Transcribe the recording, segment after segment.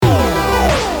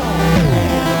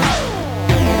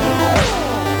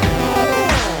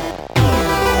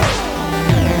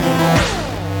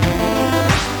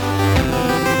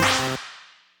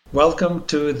Welcome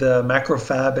to the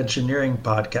Macrofab Engineering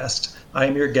Podcast. I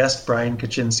am your guest, Brian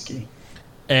Kaczynski.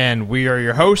 And we are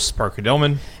your hosts, Parker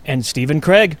Dillman. And Stephen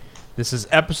Craig. This is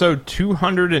episode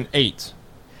 208.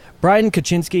 Brian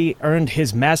Kaczynski earned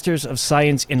his Master's of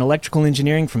Science in Electrical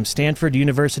Engineering from Stanford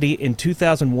University in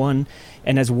 2001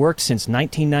 and has worked since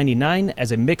 1999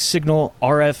 as a mixed-signal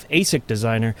RF ASIC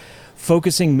designer,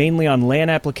 focusing mainly on LAN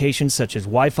applications such as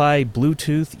Wi-Fi,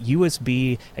 Bluetooth,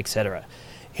 USB, etc.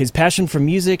 His passion for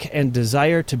music and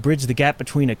desire to bridge the gap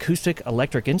between acoustic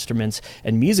electric instruments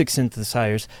and music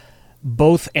synthesizers,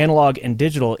 both analog and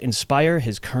digital, inspire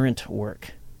his current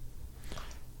work.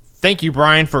 Thank you,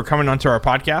 Brian, for coming onto our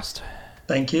podcast.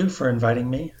 Thank you for inviting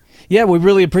me. Yeah, we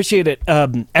really appreciate it.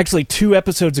 Actually, 2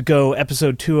 episodes ago,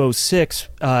 episode 206,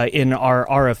 in our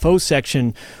RFO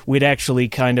section, we'd actually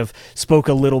kind of spoke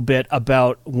a little bit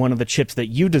about one of the chips that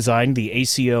you designed, the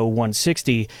ACO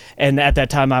 160. And at that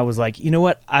time, I was like, you know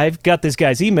what? I've got this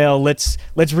guy's email. Let's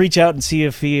reach out and see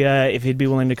if he'd be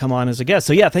willing to come on as a guest.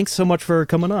 So yeah, thanks so much for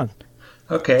coming on.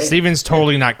 Okay. Steven's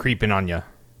totally not creeping on you.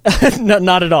 No,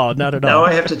 not at all. Not at all. Now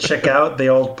I have to check out the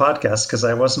old podcast because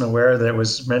I wasn't aware that it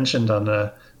was mentioned on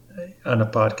a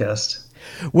podcast.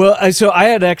 Well, so I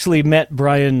had actually met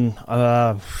Brian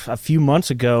a few months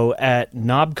ago at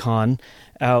NobCon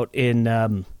out in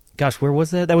where was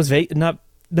that? That was Chicago.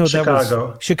 That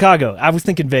was Chicago. I was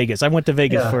thinking Vegas. I went to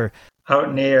Vegas for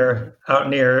out near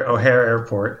O'Hare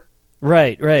Airport.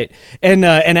 Right. And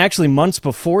actually months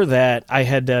before that, I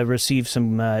had received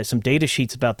some data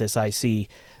sheets about this IC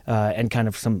and kind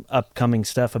of some upcoming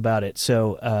stuff about it.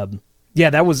 So yeah,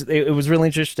 it was really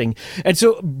interesting. And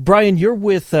so, Brian, you're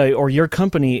with or your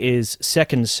company is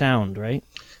Second Sound, right?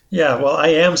 Yeah, well, I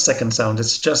am Second Sound.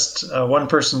 It's just a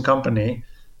one-person company,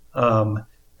 and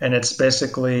it's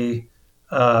basically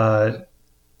like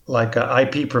an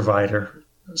IP provider.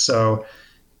 So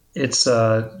it's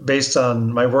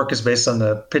my work is based on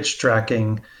the pitch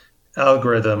tracking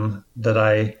algorithm that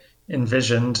I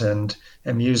envisioned and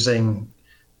am using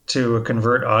to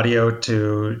convert audio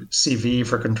to CV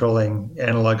for controlling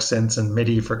analog synths and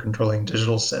MIDI for controlling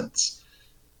digital synths.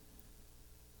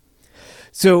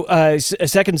 So a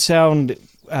Second Sound,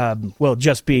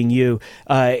 just being you've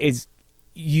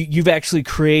actually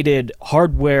created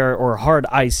hardware or hard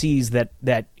ICs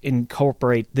that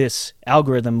incorporate this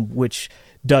algorithm, which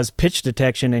does pitch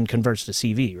detection and converts to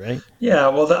CV, right? Yeah,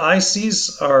 well, the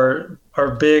ICs are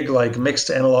big, like mixed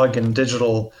analog and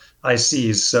digital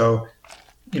ICs. So,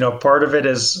 part of it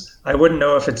is, I wouldn't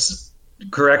know if it's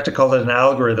correct to call it an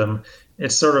algorithm.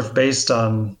 It's sort of based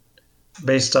on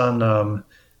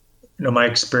my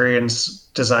experience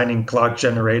designing clock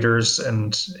generators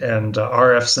and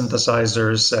RF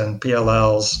synthesizers and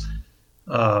PLLs.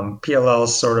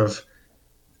 PLLs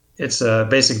it's a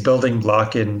basic building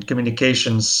block in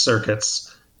communications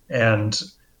circuits, and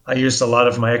I used a lot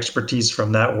of my expertise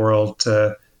from that world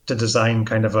to design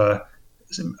kind of a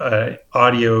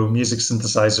audio music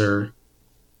synthesizer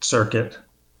circuit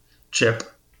chip.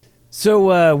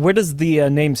 So where does the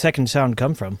name Second Sound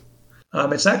come from?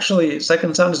 It's actually,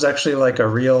 Second Sound is actually like a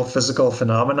real physical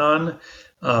phenomenon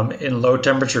in low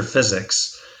temperature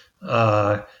physics.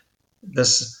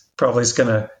 This probably is going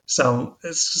to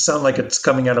sound like it's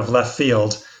coming out of left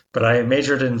field, but I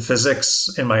majored in physics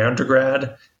in my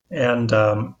undergrad, and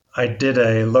I did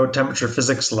a low temperature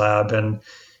physics lab, and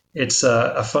it's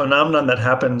a phenomenon that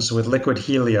happens with liquid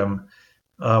helium.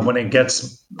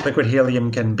 Liquid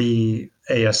helium can be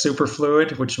a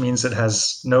superfluid, which means it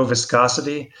has no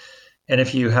viscosity. And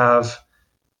if you have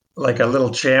like a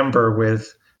little chamber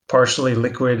with partially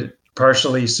liquid,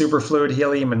 partially superfluid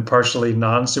helium and partially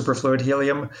non-superfluid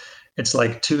helium, it's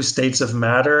like 2 states of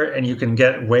matter, and you can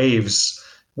get waves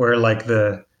where like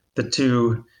the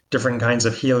 2 different kinds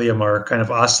of helium are kind of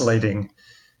oscillating.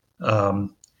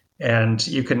 And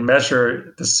you can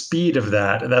measure the speed of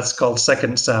that, and that's called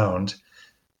Second Sound.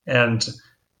 And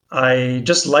I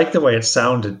just like the way it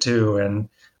sounded too, and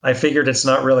I figured it's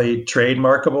not really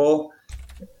trademarkable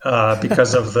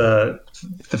because of the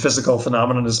physical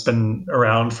phenomenon has been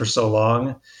around for so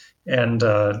long, and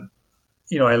I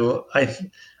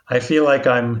feel like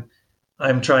I'm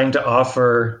trying to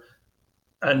offer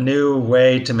a new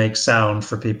way to make sound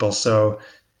for people. So,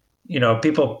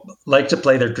 people like to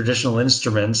play their traditional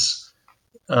instruments.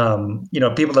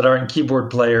 People that aren't keyboard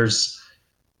players,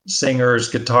 singers,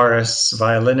 guitarists,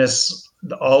 violinists,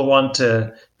 all want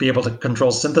to be able to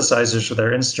control synthesizers for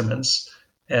their instruments.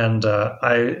 And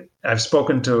I've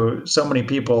spoken to so many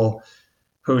people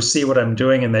who see what I'm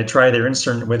doing and they try their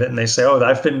instrument with it and they say, "Oh,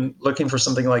 I've been looking for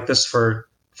something like this for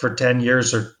 10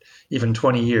 years or even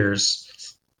 20 years."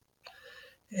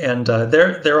 And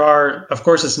there are, of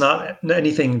course, it's not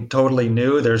anything totally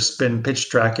new. There's been pitch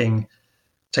tracking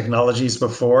technologies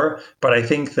before, but I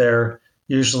think they're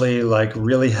usually like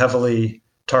really heavily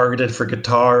targeted for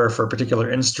guitar or for a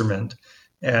particular instrument.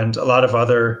 And a lot of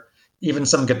other, even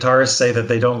some guitarists say that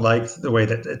they don't like the way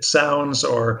that it sounds,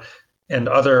 or and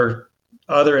other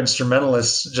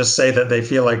instrumentalists just say that they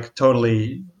feel like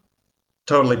totally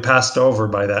passed over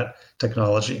by that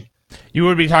technology. You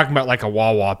would be talking about like a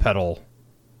wah wah pedal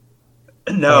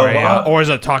No, or is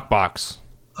it a talk box?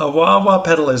 a wah wah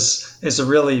pedal is a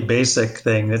really basic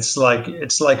thing. It's like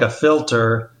a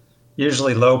filter,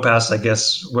 usually low pass, I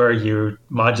guess, where you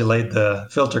modulate the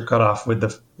filter cutoff with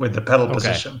the pedal Okay.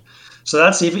 position. So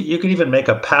that's even you can even make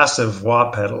a passive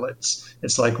wah pedal.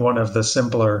 It's like one of the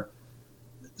simpler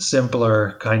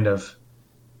kind of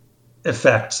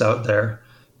effects out there.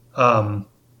 Um,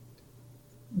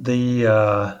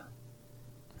 the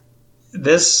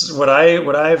this what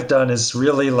I've done is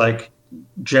really like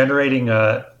generating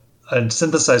a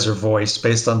synthesizer voice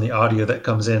based on the audio that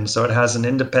comes in. So it has an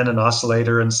independent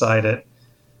oscillator inside it,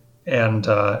 and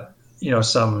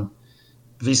some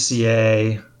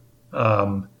VCA.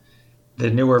 Um, the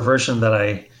newer version that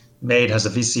I made has a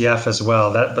VCF as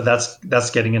well. That's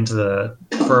getting into the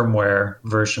firmware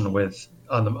version with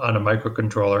on a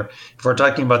microcontroller. If we're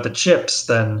talking about the chips,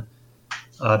 then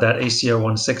that ACO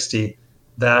 160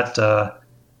 that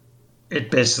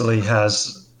it basically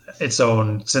has its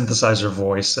own synthesizer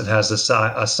voice. It has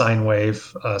a sine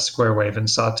wave, a square wave, and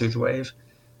sawtooth wave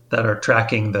that are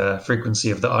tracking the frequency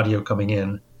of the audio coming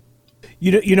in.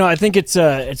 I think it's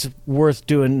worth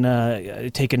doing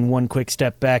taking one quick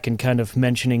step back and kind of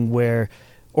mentioning where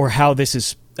or how this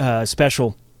is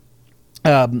special,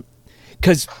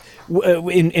 because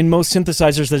in most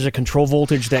synthesizers there's a control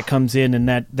voltage that comes in, and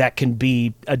that can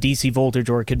be a DC voltage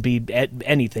or it could be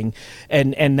anything,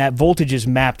 and that voltage is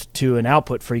mapped to an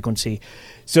output frequency.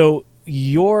 So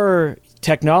your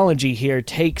technology here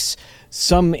takes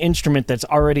some instrument that's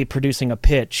already producing a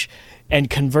pitch and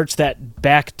converts that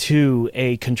back to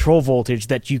a control voltage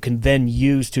that you can then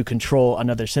use to control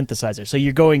another synthesizer. So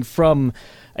you're going from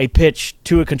a pitch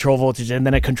to a control voltage and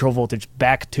then a control voltage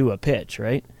back to a pitch,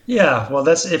 right? Yeah, well,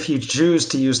 that's if you choose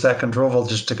to use that control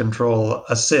voltage to control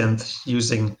a synth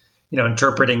using,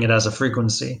 interpreting it as a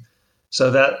frequency.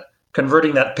 So that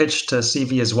converting that pitch to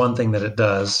CV is one thing that it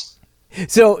does.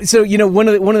 So one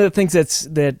of the things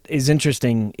that is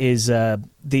interesting is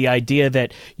the idea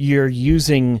that you're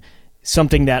using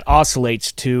something that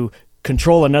oscillates to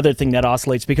control another thing that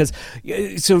oscillates, because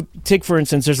so take for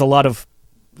instance, there's a lot of,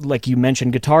 like you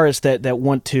mentioned, guitarists that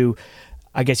want to,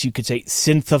 I guess you could say,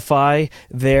 synthify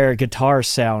their guitar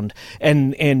sound.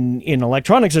 And in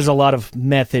electronics, there's a lot of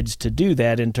methods to do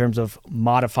that in terms of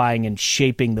modifying and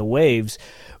shaping the waves.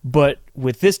 But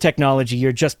with this technology,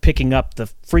 you're just picking up the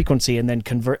frequency and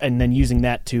then using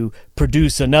that to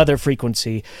produce another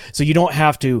frequency. So you don't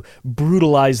have to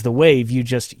brutalize the wave. You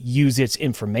just use its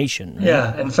information. Right?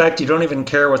 Yeah. In fact, you don't even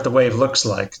care what the wave looks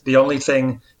like. The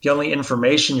only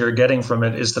information you're getting from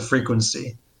it is the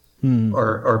frequency.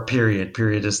 Or period.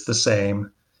 Period is the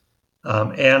same,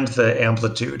 and the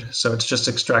amplitude. So it's just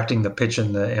extracting the pitch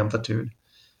and the amplitude.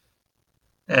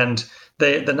 And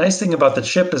the nice thing about the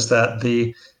chip is that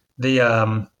the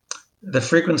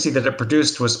frequency that it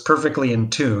produced was perfectly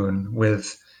in tune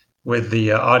with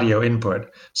the audio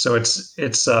input. So it's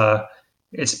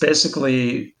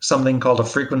basically something called a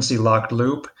frequency locked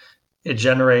loop. It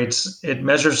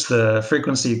measures the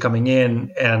frequency coming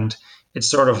in, and it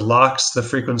sort of locks the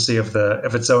frequency of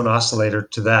its own oscillator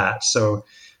to that. So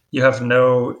you have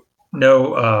no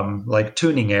like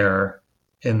tuning error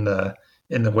in the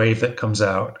wave that comes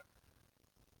out.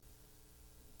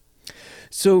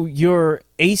 So your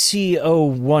ACO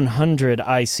 100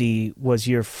 IC was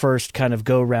your first kind of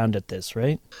go round at this,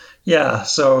 right? Yeah.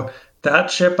 So that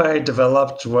chip I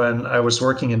developed when I was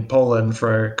working in Poland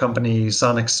for a company,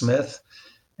 Sonic Smith,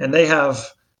 and they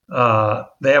have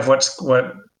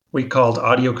what we called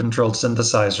audio controlled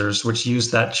synthesizers, which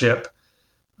use that chip.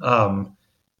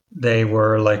 They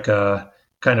were like a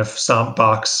kind of SOMP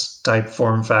box type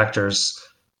form factors,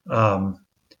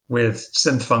 with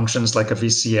synth functions like a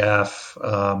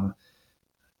VCF,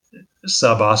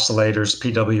 sub oscillators,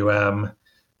 PWM,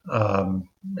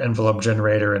 envelope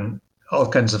generator, and all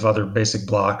kinds of other basic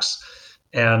blocks.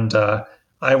 And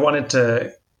I wanted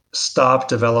to stop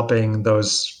developing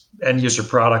those end user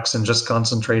products and just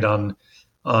concentrate on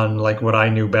like what I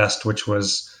knew best, which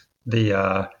was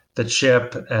the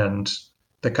chip and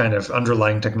the kind of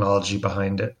underlying technology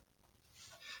behind it.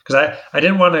 Because I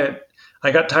didn't want to.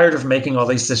 I got tired of making all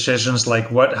these decisions like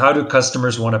how do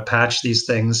customers want to patch these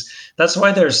things. That's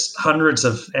why there's hundreds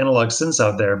of analog synths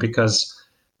out there, because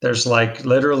there's like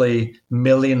literally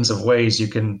millions of ways you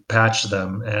can patch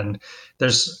them. And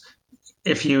there's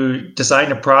if you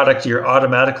design a product, you're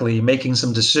automatically making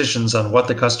some decisions on what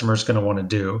the customer is going to want to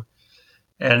do.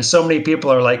 And so many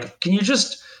people are like, can you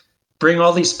just bring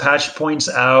all these patch points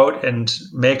out and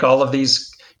make all of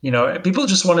these, people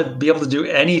just want to be able to do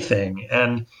anything.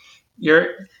 And you're,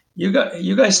 you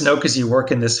guys know, because you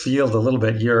work in this field a little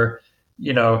bit,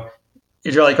 you know,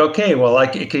 if you're like, okay, well,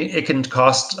 like it can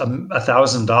cost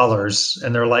 $1,000,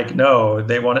 and they're like, no,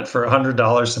 they want it for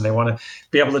 $100, and they want to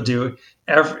be able to do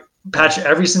patch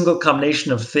every single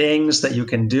combination of things that you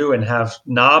can do, and have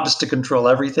knobs to control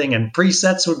everything, and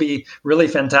presets would be really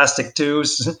fantastic too.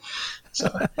 So,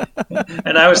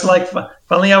 and I was like,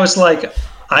 finally, I was like,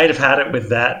 I'd have had it with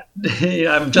that.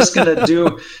 I'm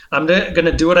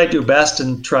gonna do what I do best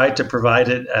and try to provide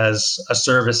it as a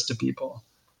service to people.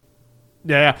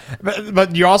 Yeah,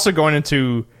 but you're also going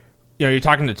into, you're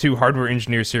talking to two hardware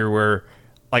engineers here where,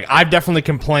 like, I've definitely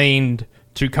complained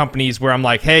to companies where I'm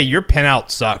like, hey, your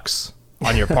pinout sucks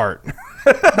on your part.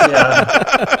 Yeah.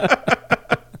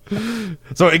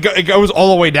 So it goes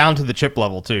all the way down to the chip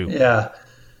level too. Yeah.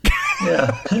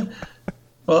 Yeah.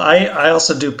 Well, I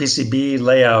also do PCB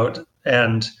layout,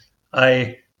 and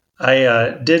I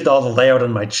did all the layout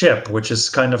on my chip, which is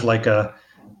kind of like a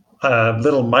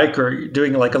little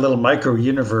doing like a little micro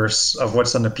universe of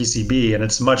what's on the PCB, and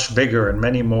it's much bigger and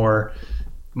many more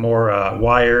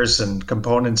wires and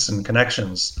components and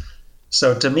connections.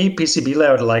 So to me, PCB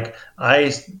layout, like,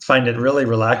 I find it really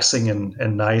relaxing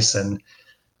and nice, and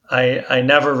I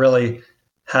never really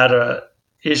had a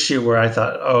issue where I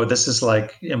thought, oh, this is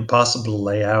like impossible to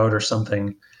lay out or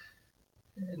something.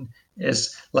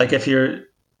 It's like if you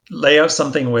lay out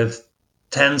something with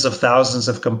tens of thousands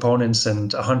of components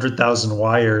and 100,000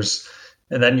 wires,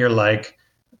 and then you're like,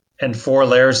 and 4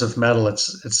 layers of metal,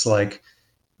 it's like,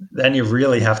 then you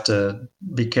really have to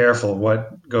be careful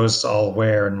what goes all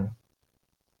where and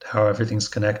how everything's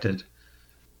connected.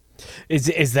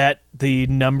 Is that the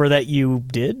number that you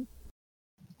did?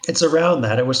 It's around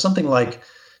that. It was something like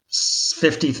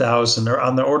 50,000, or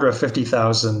on the order of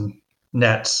 50,000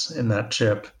 nets in that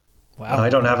chip. Wow. I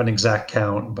don't have an exact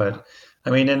count, but I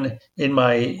mean, in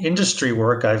my industry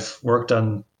work, I've worked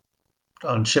on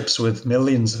chips with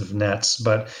millions of nets,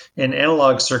 but in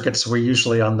analog circuits, we're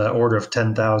usually on the order of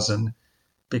 10,000,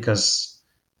 because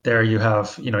there you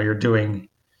have, you're doing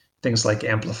things like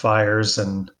amplifiers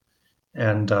and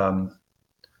a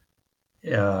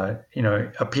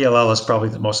PLL is probably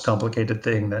the most complicated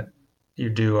thing that you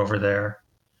do over there.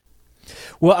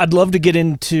 Well, I'd love to get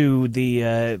into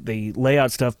the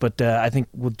layout stuff, but I think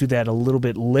we'll do that a little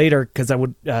bit later, because I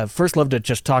would first love to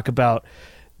just talk about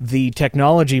the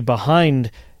technology behind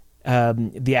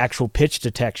the actual pitch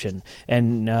detection,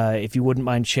 and if you wouldn't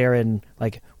mind sharing,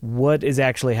 like, what is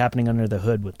actually happening under the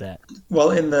hood with that. Well,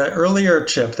 in the earlier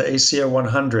chip, the ACO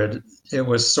 100, it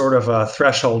was sort of a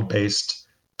threshold-based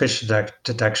pitch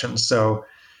detection. So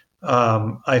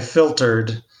I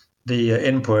filtered the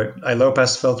input. I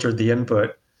low-pass filtered the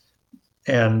input,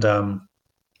 and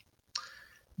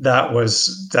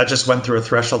that just went through a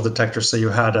threshold detector. So you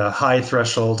had a high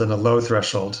threshold and a low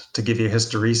threshold to give you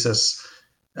hysteresis.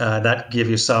 That give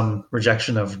you some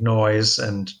rejection of noise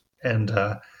and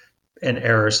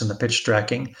errors in the pitch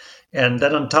tracking. And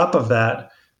then on top of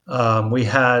that, we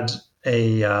had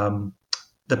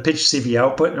the pitch CV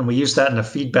output, and we used that in a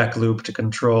feedback loop to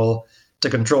control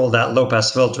that low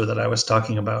pass filter that I was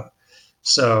talking about.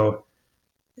 So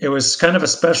it was kind of a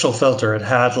special filter. It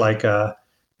had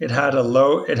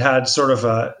sort of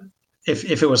a,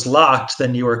 if it was locked,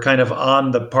 then you were kind of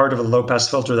on the part of a low pass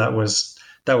filter that was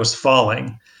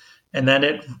falling, and then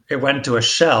it went to a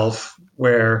shelf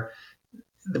where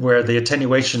the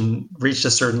attenuation reached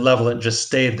a certain level and just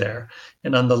stayed there.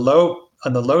 And on the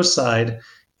low side,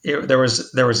 there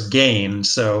was gain.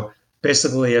 So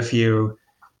basically, if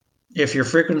your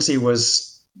frequency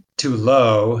was too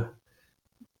low,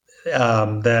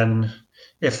 then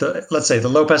let's say the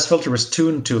low pass filter was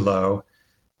tuned too low,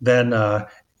 then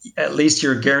at least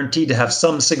you're guaranteed to have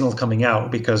some signal coming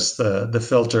out, because the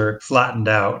filter flattened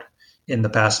out in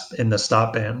the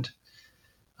stop band.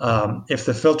 If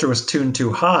the filter was tuned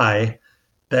too high,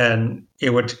 then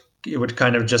it would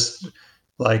kind of just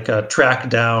like track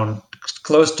down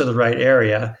close to the right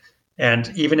area.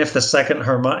 And even if the second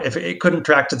harmonic, if it couldn't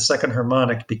track to the second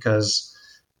harmonic, because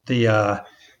if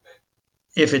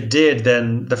it did,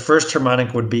 then the first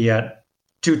harmonic would be at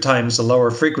 2 times the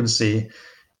lower frequency,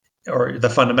 or the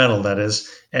fundamental that is,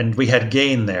 and we had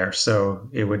gain there, so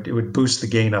it would boost the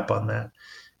gain up on that,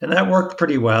 and that worked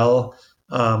pretty well.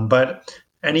 But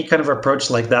any kind of approach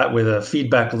like that with a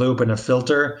feedback loop and a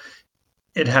filter,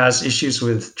 it has issues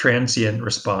with transient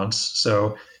response.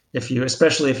 So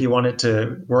especially if you want it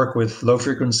to work with low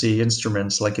frequency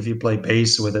instruments, like if you play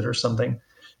bass with it or something,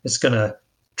 it's going to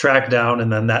track down,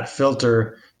 and then that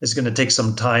filter is going to take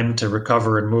some time to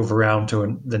recover and move around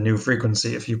to the new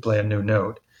frequency if you play a new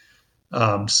note.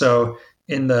 So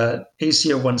in the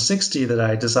ACO 160 that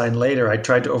I designed later, I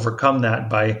tried to overcome that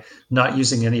by not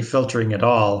using any filtering at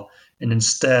all. And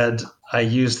instead, I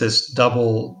use this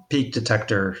double peak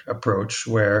detector approach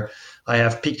where I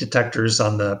have peak detectors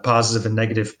on the positive and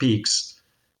negative peaks.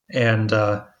 And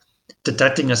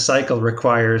detecting a cycle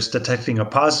requires detecting a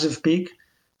positive peak,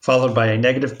 followed by a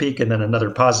negative peak, and then another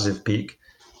positive peak.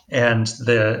 And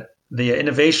the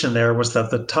innovation there was that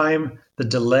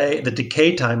the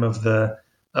decay time of the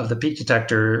peak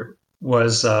detector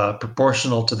was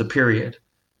proportional to the period.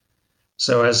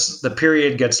 So as the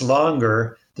period gets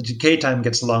longer, the decay time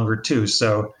gets longer too.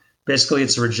 So basically,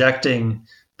 it's rejecting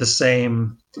the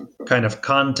same kind of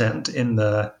content in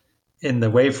the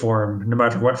waveform, no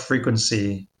matter what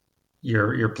frequency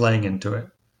you're playing into it.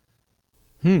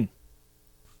 Hmm.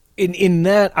 In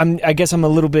that, I guess I'm a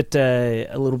little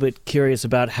bit curious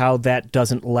about how that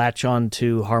doesn't latch on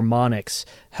to harmonics,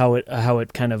 how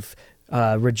it kind of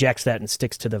rejects that and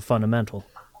sticks to the fundamental.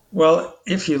 Well,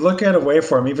 if you look at a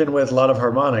waveform, even with a lot of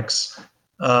harmonics,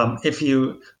 if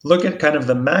you look at kind of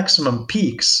the maximum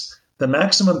peaks of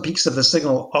the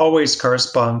signal always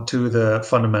correspond to the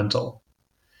fundamental.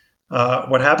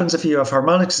 What happens if you have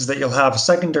harmonics is that you'll have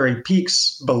secondary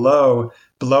peaks below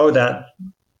that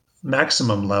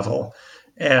maximum level.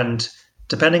 And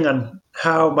depending on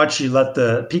how much you let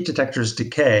the peak detectors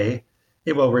decay,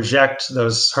 it will reject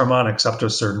those harmonics up to a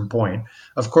certain point.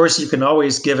 Of course, you can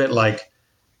always give it like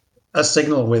a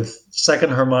signal with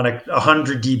second harmonic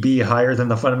 100 dB higher than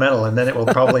the fundamental, and then it'll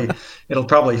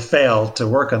probably fail to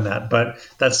work on that. But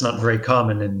that's not very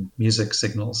common in music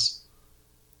signals.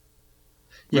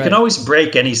 You can Right. always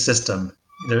break any system.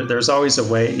 There's always a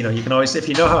way. You can always, if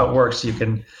you know how it works, you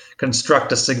can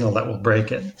construct a signal that will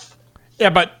break it. Yeah,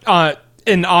 but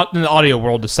in the audio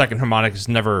world, the second harmonic is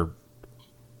never,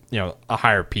 a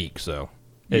higher peak. So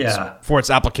Yeah. for its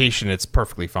application, it's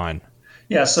perfectly fine.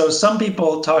 Yeah. So some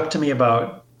people talk to me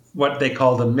about what they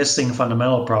call the missing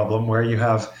fundamental problem, where you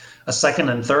have a second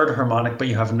and third harmonic, but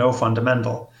you have no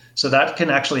fundamental. So that can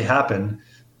actually happen.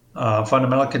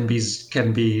 Fundamental can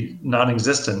be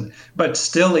non-existent, but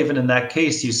still, even in that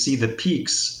case, you see the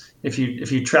peaks. If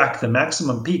you track the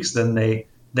maximum peaks, then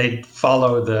they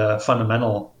follow the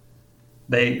fundamental.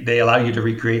 They allow you to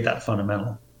recreate that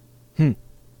fundamental. Hmm.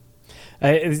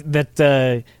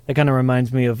 That kind of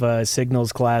reminds me of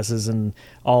signals classes and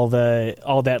all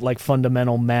that like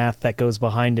fundamental math that goes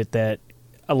behind it that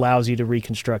allows you to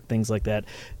reconstruct things like that.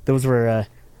 Those were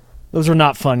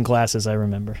not fun classes, I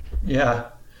remember. Yeah.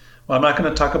 Well, I'm not going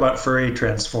to talk about Fourier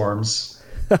transforms.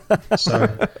 So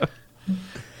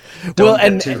Well, don't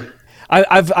get too.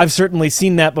 I've certainly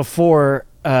seen that before.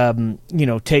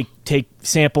 Take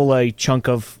sample a chunk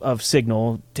of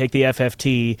signal, take the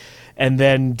FFT, and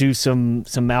then do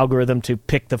some algorithm to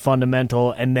pick the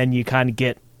fundamental, and then you kind of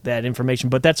get that information.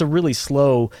 But that's a really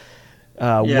slow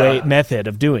Yeah. method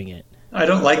of doing it. I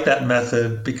don't like that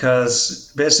method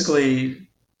because basically,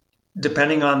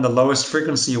 depending on the lowest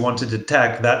frequency you want to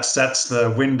detect, that sets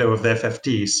the window of the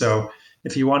FFT. So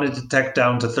if you want to detect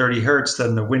down to 30 hertz,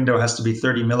 then the window has to be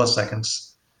 30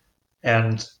 milliseconds.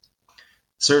 And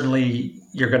certainly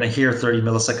you're going to hear 30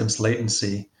 milliseconds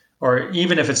latency, or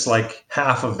even if it's like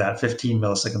half of that, 15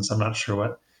 milliseconds. I'm not sure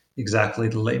what exactly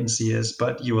the latency is,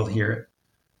 but you will hear it.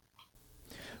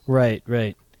 Right,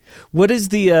 right. What is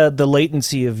the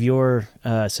latency of your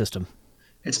system?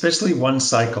 It's basically one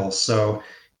cycle. So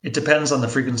it depends on the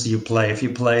frequency you play. If you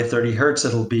play 30 hertz,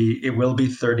 it will be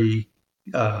 30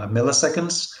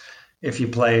 milliseconds. If you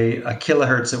play a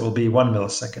kilohertz, it will be 1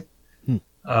 millisecond. Hmm.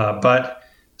 But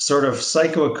sort of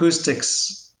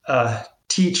psychoacoustics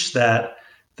teach that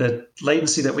the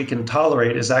latency that we can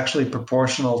tolerate is actually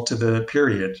proportional to the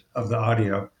period of the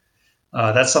audio.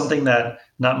 That's something that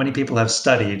not many people have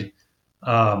studied,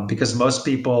 because most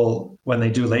people, when they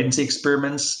do latency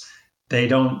experiments, they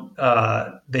don't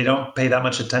pay that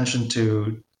much attention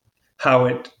to how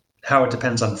it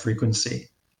depends on frequency.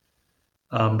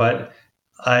 But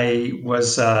I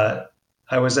was uh,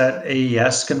 I was at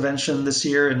AES convention this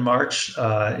year in March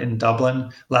in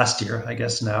Dublin last year, I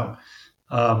guess now,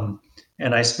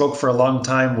 and I spoke for a long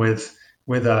time with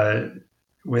a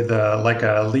like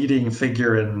a leading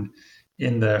figure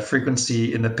in the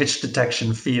frequency in the pitch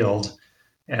detection field,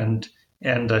 and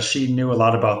she knew a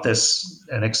lot about this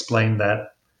and explained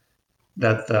that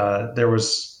there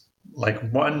was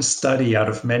like one study out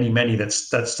of many that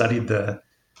studied the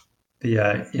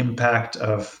impact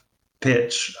of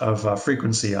pitch of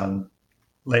frequency on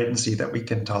latency that we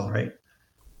can tolerate.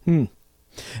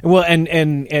 Well,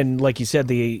 and like you said,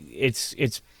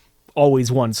 it's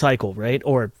always one cycle, right?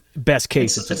 Or best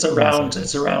case, it's around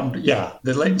yeah.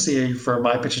 The latency for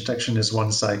my pitch detection is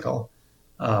one cycle,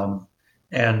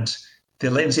 and the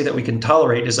latency that we can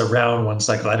tolerate is around one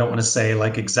cycle. I don't want to say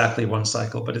like exactly one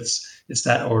cycle, but it's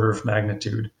that order of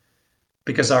magnitude,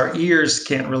 because our ears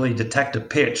can't really detect a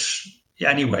pitch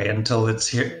anyway until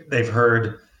they've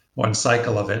heard one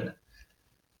cycle of it.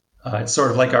 It's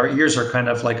sort of like our ears are kind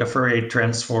of like a Fourier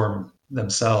transform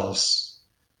themselves,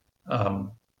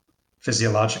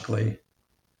 physiologically.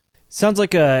 Sounds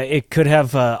like it could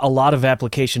have a lot of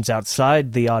applications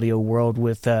outside the audio world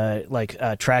with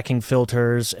tracking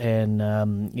filters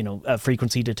and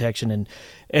frequency detection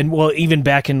and well, even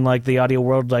back in like the audio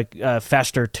world, like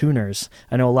faster tuners.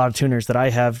 I know a lot of tuners that I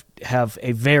have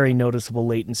a very noticeable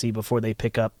latency before they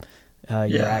pick up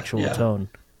your actual tone.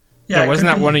 Yeah, wasn't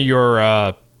that one of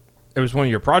your? It was one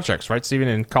of your projects, right, Stephen,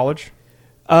 in college?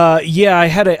 Yeah, I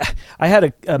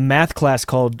had a math class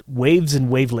called Waves and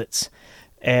Wavelets.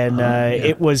 And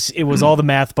it was all the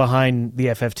math behind the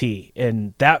FFT,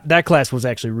 and that class was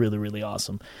actually really, really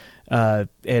awesome.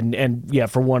 And yeah,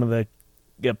 for one of the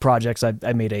projects,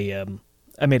 I made a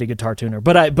guitar tuner,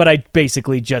 but I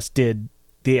basically just did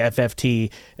the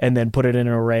FFT and then put it in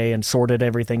an array and sorted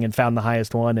everything and found the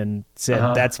highest one and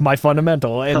said that's my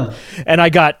fundamental, and I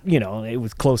got it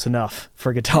was close enough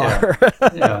for guitar.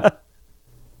 Yeah.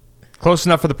 Close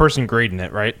enough for the person grading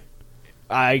it, right?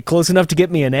 Close enough to get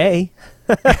me an A.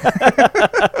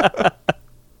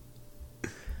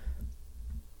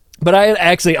 But I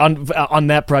actually on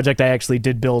that project I actually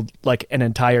did build like an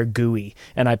entire GUI,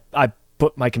 and I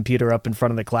put my computer up in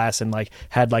front of the class and like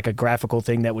had like a graphical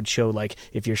thing that would show like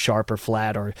if you're sharp or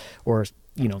flat or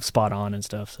spot on and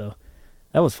stuff. So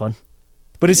that was fun.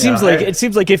 But it seems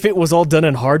like if it was all done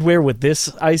in hardware with this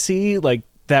IC, like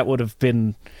that would have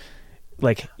been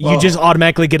like you just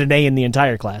automatically get an A in the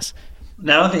entire class.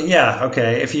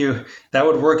 Okay. That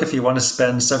would work if you want to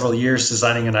spend several years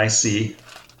designing an IC.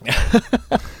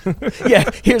 Yeah,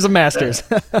 here's a master's.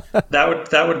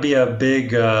 that would be a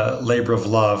big labor of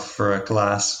love for a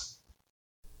class.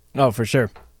 Oh, for sure.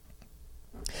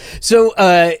 So,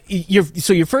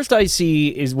 your first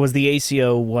IC was the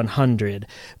ACO 100,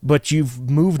 but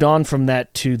you've moved on from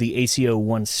that to the ACO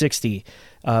 160,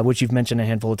 which you've mentioned a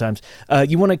handful of times.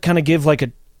 You want to kind of give like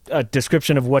a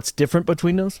description of what's different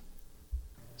between those?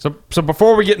 So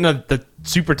before we get into the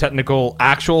super technical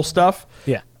actual stuff,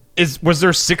 was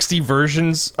there 60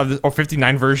 versions of or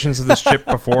 59 versions of this chip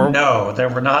before? No, there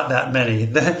were not that many.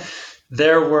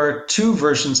 There were 2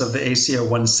 versions of the ACO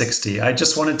 160. I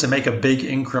just wanted to make a big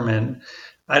increment.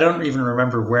 I don't even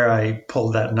remember where I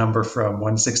pulled that number from,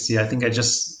 160. I think I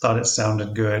just thought it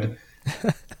sounded good.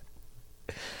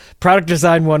 Product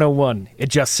design 101. It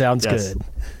just sounds good.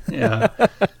 Yeah.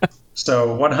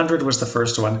 So 100 was the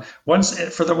first one.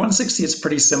 For the 160, it's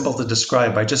pretty simple to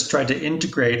describe. I just tried to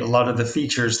integrate a lot of the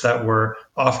features that were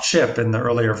off chip in the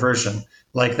earlier version,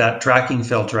 like that tracking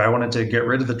filter. I wanted to get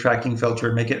rid of the tracking filter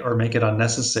and make it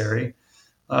unnecessary.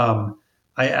 I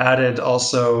added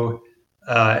also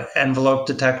envelope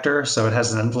detector, so it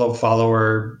has an envelope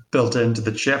follower built into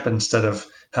the chip instead of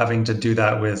having to do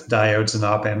that with diodes and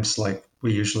op amps like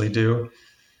we usually do.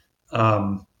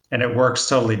 And it works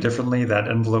totally differently. That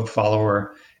envelope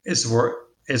follower is more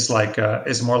like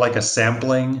a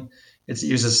sampling. It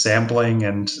uses sampling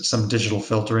and some digital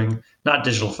filtering. Not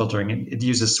digital filtering. It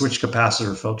uses switch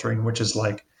capacitor filtering, which is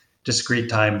like discrete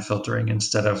time filtering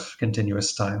instead of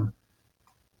continuous time.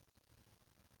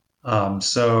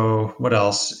 So what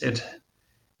else?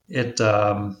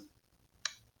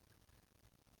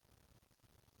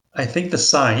 I think the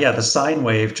sine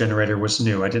wave generator was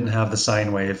new. I didn't have the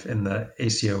sine wave in the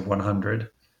ACO 100.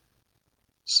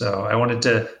 So I wanted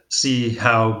to see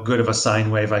how good of a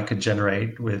sine wave I could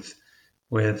generate with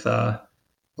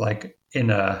like in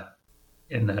a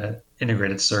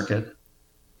integrated circuit.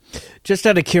 Just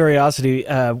out of curiosity,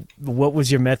 what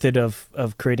was your method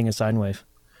of creating a sine wave?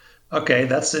 Okay,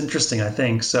 that's interesting, I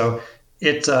think. So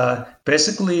it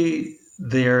basically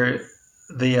the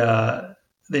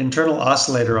internal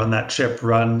oscillator on that chip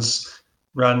runs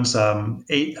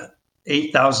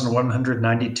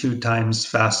 8,192 times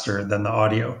faster than the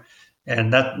audio,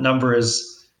 and that number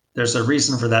there's a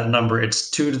reason for that number. It's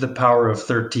 2 to the power of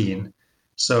 13.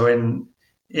 So in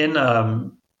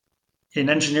in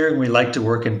engineering, we like to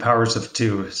work in powers of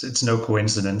two. It's no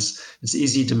coincidence. It's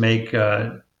easy to make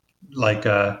like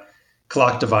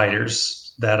clock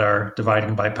dividers that are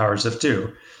dividing by powers of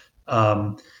two.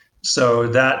 Um, so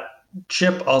that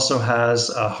chip also has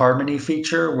a harmony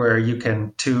feature where you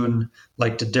can tune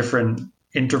like to different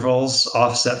intervals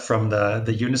offset from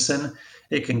the unison.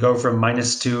 It can go from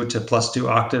 -2 to +2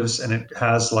 octaves, and it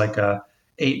has like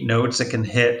 8 notes it can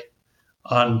hit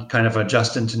on kind of a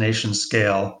just intonation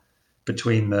scale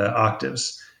between the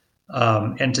octaves.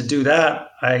 And to do that,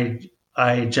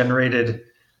 I generated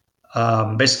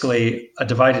basically a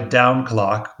divided down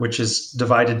clock, which is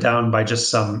divided down by just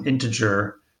some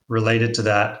integer related to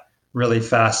that really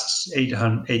fast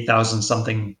 8,000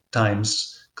 something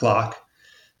times clock.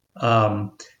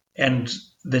 Um, and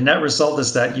the net result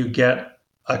is that you get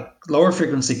a lower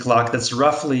frequency clock that's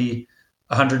roughly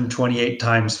 128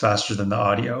 times faster than the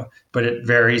audio, but it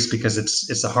varies because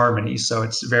it's a harmony, so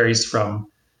it varies from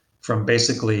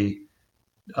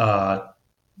uh,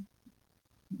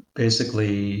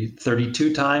 basically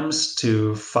 32 times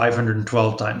to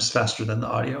 512 times faster than the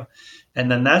audio. And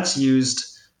then that's used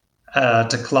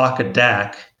to clock a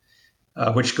DAC,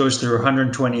 which goes through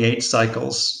 128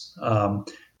 cycles,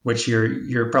 which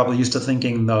you're probably used to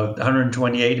thinking, though,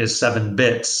 128 is 7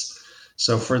 bits.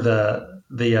 So for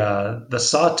the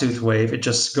sawtooth wave, it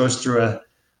just goes through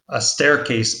a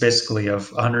staircase basically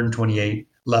of 128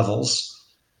 levels.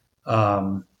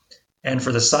 And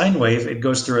for the sine wave, it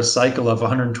goes through a cycle of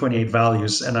 128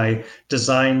 values. And I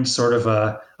designed sort of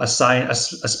a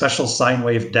special sine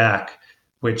wave DAC,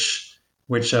 which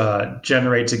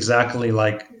generates exactly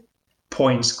like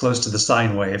points close to the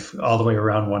sine wave all the way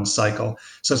around one cycle.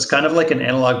 So it's kind of like an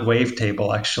analog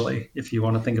wavetable, actually, if you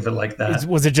want to think of it like that.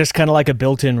 Was it just kind of like a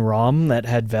built-in ROM that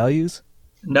had values?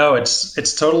 No,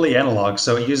 it's totally analog.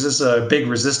 So it uses a big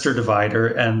resistor divider,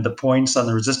 and the points on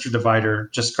the resistor divider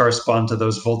just correspond to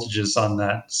those voltages on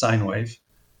that sine wave.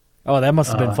 Oh, that must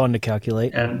have been fun to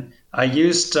calculate. And I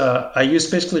used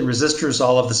basically resistors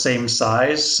all of the same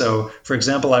size. So, for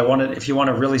example, if you want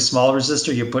a really small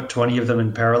resistor, you put 20 of them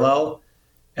in parallel,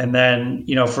 and then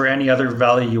for any other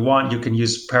value you want, you can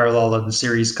use parallel and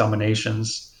series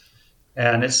combinations.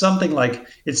 And it's something like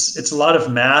it's a lot of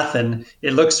math, and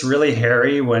it looks really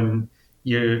hairy when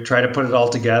you try to put it all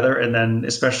together, and then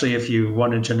especially if you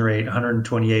want to generate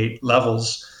 128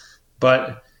 levels.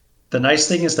 But the nice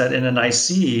thing is that in an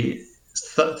IC,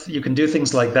 you can do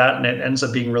things like that, and it ends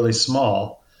up being really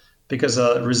small because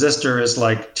a resistor is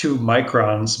like 2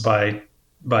 microns by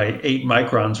 8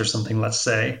 microns or something, let's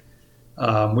say,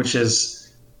 which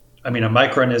is, I mean, a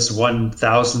micron is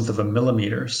 1,000th of a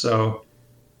millimeter. So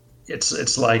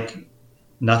it's like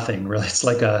nothing really. It's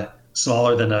like a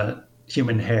smaller than a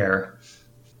human hair.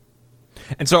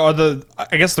 And so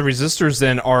I guess the resistors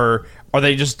then are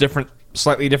they just different,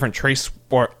 slightly different trace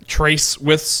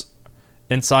widths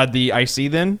inside the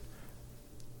IC then?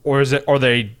 Or are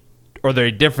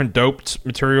they different doped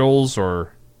materials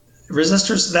or?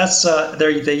 Resistors, that's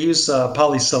they use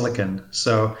polysilicon.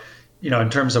 So, in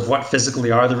terms of what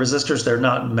physically are the resistors, they're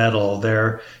not metal.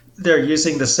 They're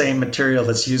using the same material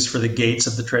that's used for the gates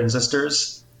of the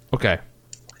transistors. Okay.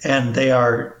 And they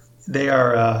are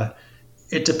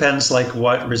it depends like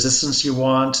what resistance you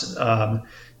want.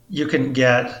 You can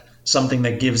get something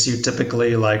that gives you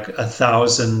typically like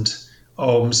 1,000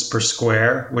 ohms per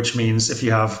square, which means if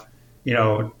you have 2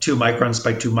 microns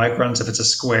by 2 microns, if it's a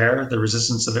square, the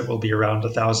resistance of it will be around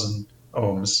 1,000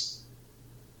 ohms.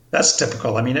 That's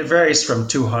typical. I mean, it varies from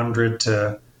 200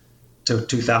 to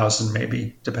 2,000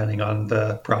 maybe, depending on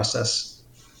the process.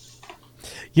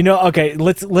 Okay,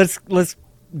 let's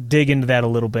dig into that a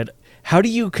little bit. How do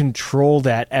you control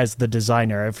that as the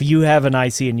designer? If you have an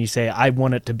IC and you say, I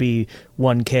want it to be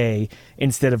 1K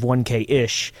instead of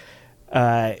 1K-ish,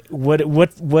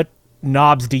 what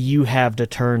knobs do you have to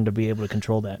turn to be able to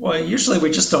control that? Well, usually we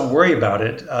just don't worry about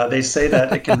it. They say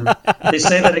that it can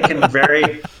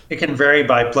vary. It can vary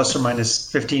by plus or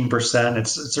minus 15%.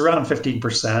 It's around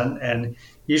 15%, and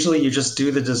usually you just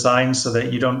do the design so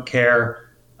that you don't care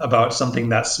about something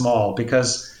that small,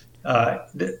 because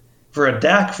for a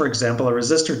DAC, for example, a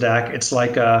resistor DAC, it's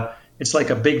like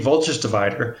a big voltage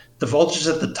divider. The voltage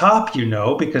at the top,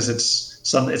 because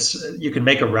you can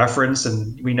make a reference,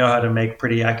 and we know how to make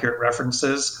pretty accurate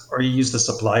references, or you use the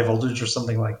supply voltage or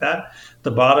something like that.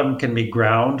 The bottom can be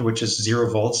ground, which is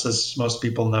 0 volts, as most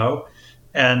people know.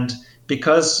 And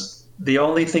because the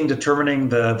only thing determining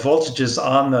the voltages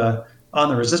on the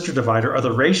resistor divider are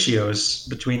the ratios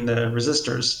between the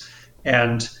resistors.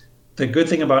 And the good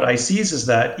thing about ICs is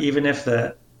that even if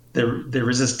the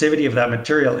resistivity of that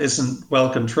material isn't well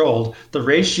controlled, the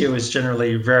ratio is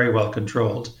generally very well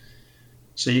controlled.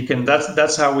 So you can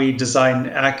that's how we design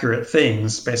accurate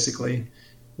things basically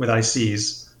with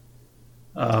ICs.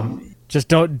 Just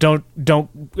don't.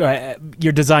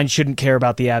 Your design shouldn't care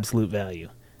about the absolute value.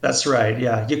 That's right.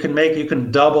 Yeah, you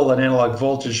can double an analog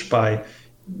voltage by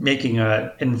making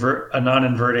a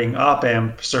non-inverting op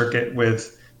amp circuit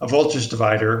with a voltage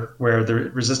divider where the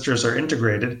resistors are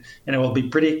integrated, and it will be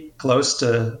pretty close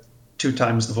to 2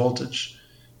 times the voltage.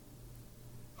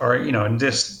 Or and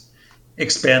just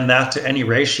expand that to any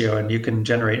ratio, and you can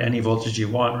generate any voltage you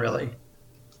want, really.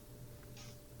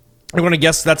 I'm going to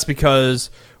guess that's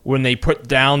because when they put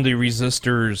down the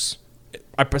resistors,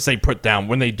 I say put down,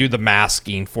 when they do the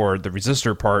masking for the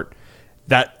resistor part,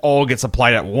 that all gets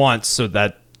applied at once so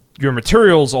that your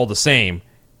material's all the same,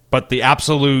 but the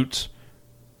absolute,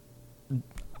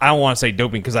 I don't want to say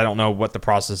doping because I don't know what the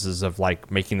process is of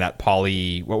like making that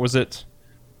what was it?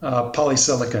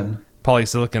 Polysilicon.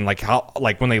 Polysilicon, like how,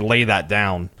 like when they lay that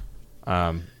down.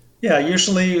 Yeah,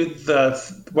 usually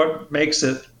what makes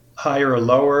it higher or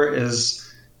lower is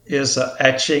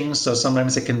etching. So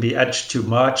sometimes it can be etched too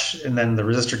much, and then the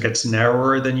resistor gets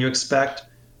narrower than you expect,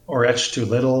 or etched too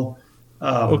little.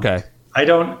 Okay. I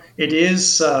don't. It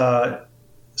is.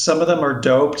 Some of them are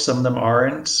doped, some of them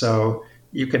aren't. So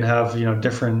you can have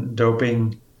different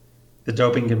doping. The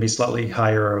doping can be slightly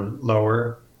higher or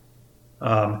lower.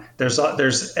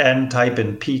 There's N type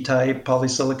and P type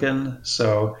polysilicon,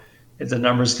 so the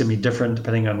numbers can be different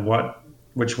depending on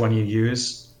which one you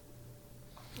use.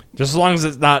 Just as long as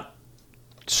it's not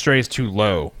strays too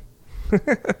low,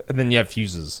 and then you have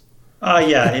fuses.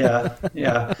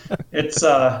 Yeah. It's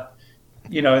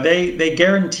they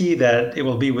guarantee that it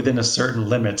will be within a certain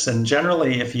limits, and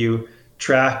generally, if you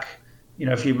track,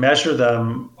 if you measure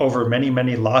them over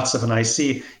many lots of an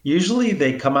IC, usually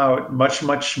they come out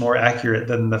much more accurate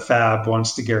than the fab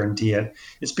wants to guarantee it.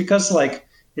 It's because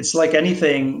it's like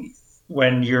anything,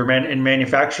 when you're in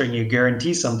manufacturing, you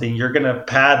guarantee something, you're going to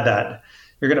pad that.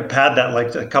 You're going to pad that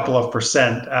like a couple of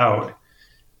percent out,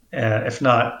 if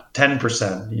not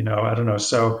 10%. I don't know.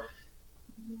 So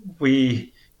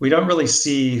we don't really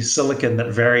see silicon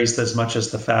that varies as much as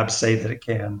the fabs say that it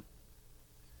can.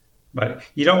 But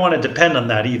you don't want to depend on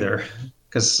that either,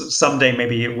 because someday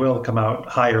maybe it will come out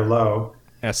high or low.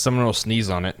 Yeah, someone will sneeze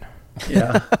on it.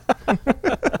 Yeah.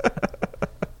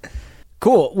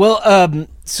 Cool. Well,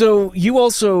 so you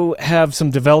also have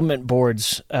some development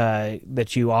boards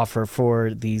that you offer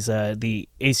for these the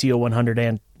ACO 100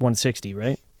 and 160,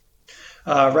 right?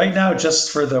 Right now,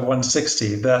 just for the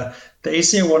 160. The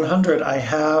ACO 100, I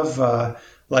have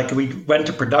we went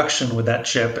to production with that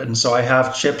chip, and so I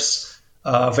have chips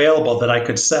available that I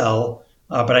could sell,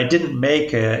 but I didn't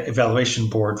make an evaluation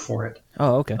board for it.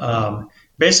 Oh, okay.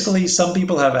 Basically, some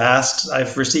people have asked.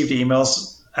 I've received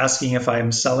emails asking if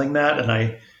I'm selling that,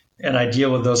 and I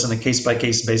deal with those on a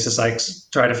case-by-case basis. I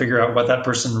try to figure out what that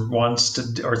person wants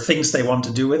to or thinks they want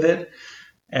to do with it,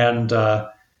 and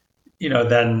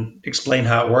then explain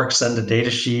how it works, send a data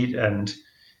sheet, and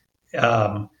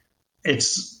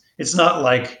it's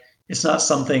not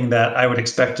something that I would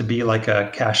expect to be like a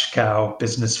cash cow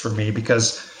business for me,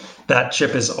 because that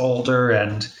chip is older,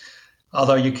 and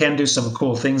although you can do some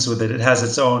cool things with it, it has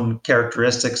its own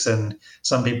characteristics, and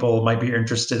some people might be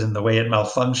interested in the way it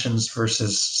malfunctions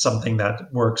versus something that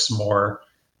works more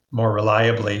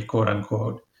reliably, quote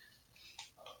unquote.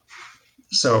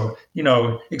 So,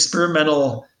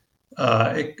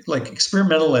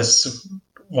 experimentalists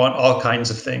want all kinds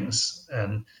of things,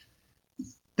 and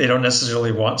they don't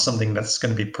necessarily want something that's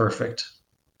going to be perfect.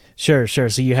 Sure.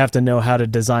 So you have to know how to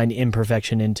design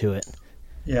imperfection into it.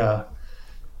 Yeah.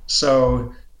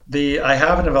 So I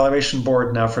have an evaluation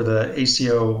board now for the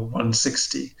ACO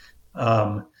 160.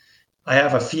 I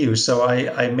have a few. So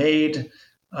I made,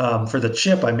 for the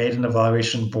chip, I made an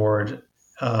evaluation board,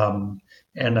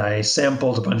 and I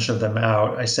sampled a bunch of them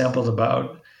out. I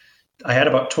had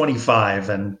about 25,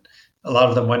 and a lot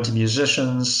of them went to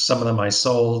musicians. Some of them I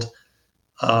sold.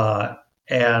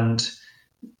 And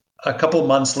a couple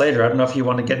months later, I don't know if you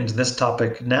want to get into this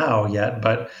topic now yet,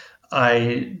 but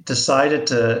I decided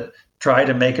to try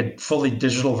to make a fully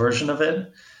digital version of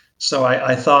it. So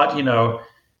I thought,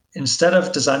 instead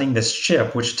of designing this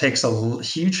chip, which takes a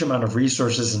huge amount of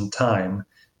resources and time,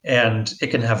 and it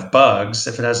can have bugs.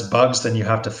 If it has bugs, then you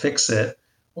have to fix it,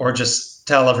 or just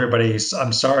tell everybody,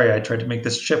 I'm sorry, I tried to make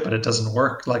this chip, but it doesn't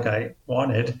work like I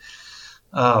wanted.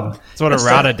 That's what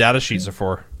errata data sheets are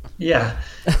for. Yeah.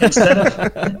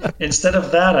 Instead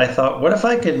of that, I thought, what if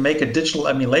I could make a digital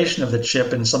emulation of the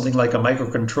chip in something like a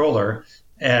microcontroller,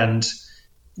 and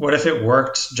what if it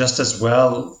worked just as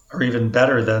well or even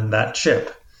better than that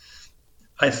chip?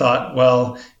 I thought,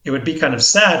 well, it would be kind of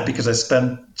sad because I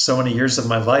spent so many years of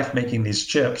my life making these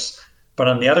chips. But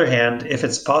on the other hand, if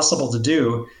it's possible to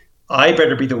do, I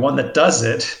better be the one that does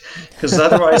it, because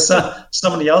otherwise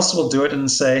somebody else will do it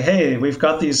and say, hey, we've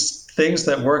got these things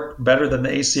that work better than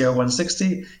the ACO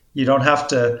 160. You don't have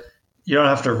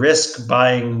to risk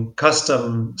buying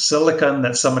custom silicon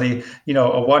that somebody,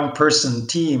 a one person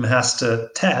team has to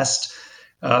test.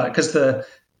 Because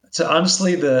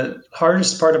honestly, the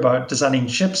hardest part about designing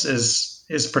chips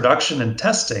is production and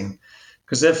testing.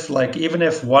 Because even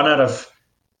if 1 out of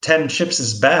 10 chips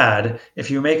is bad, if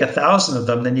you make 1,000 of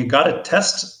them, then you got to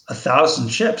test 1,000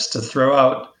 chips to throw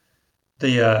out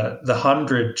the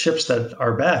 100 chips that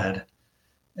are bad.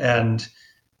 And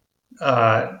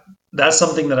that's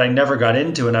something that I never got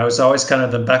into, and I was always kind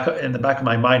of in the back of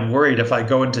my mind worried, if I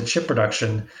go into chip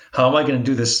production, how am I going to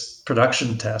do this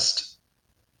production test?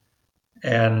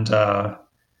 And I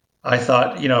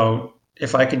thought,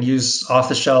 if I can use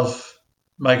off-the-shelf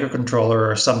microcontroller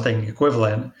or something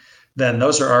equivalent, then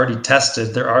those are already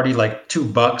tested. They're already like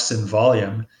 $2 in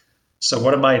volume. So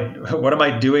what am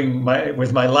I doing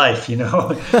with my life?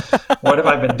 What have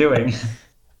I been doing?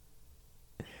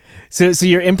 So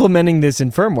you're implementing this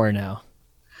in firmware now?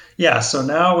 Yeah. So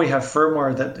now we have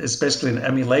firmware that is basically an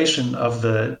emulation of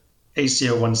the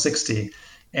ACO 160.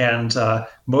 And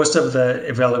most of the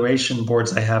evaluation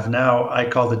boards I have now, I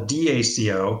call the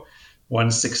DACO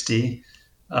 160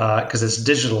 because it's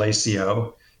digital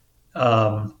ACO.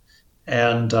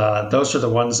 And those are the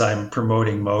ones I'm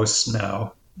promoting most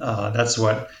now. That's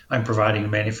what I'm providing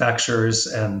manufacturers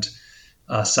and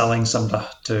selling some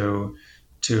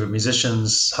to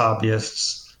musicians,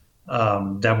 hobbyists,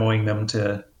 demoing them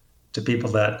to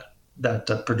people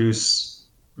that produce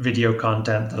video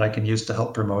content that I can use to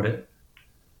help promote it.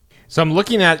 So I'm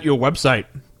looking at your website,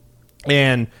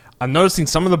 and I'm noticing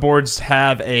some of the boards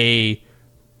have a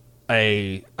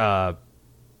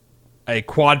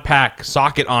quad pack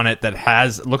socket on it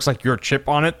that looks like your chip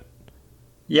on it.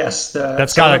 Yes,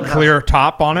 that's got a clear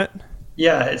top on it.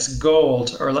 Yeah, it's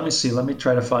gold. Or let me see. Let me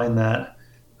try to find that.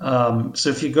 So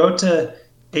if you go to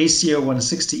ACO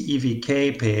 160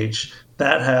 EVK page,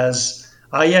 that has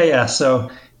yeah. So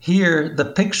here the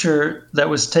picture that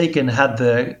was taken had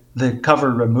the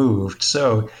cover removed,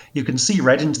 so you can see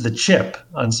right into the chip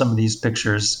on some of these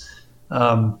pictures.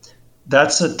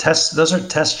 That's a test. Those are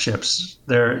test chips.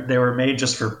 They were made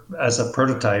just as a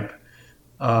prototype,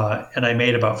 and I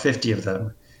made about 50 of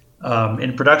them.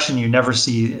 In production, you never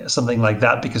see something like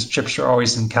that because chips are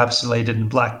always encapsulated in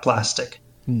black plastic.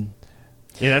 Yeah,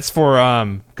 that's for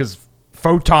because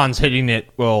photons hitting it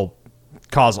will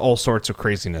cause all sorts of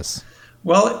craziness.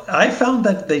 Well, I found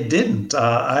that they didn't.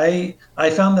 I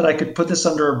found that I could put this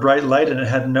under a bright light and it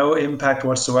had no impact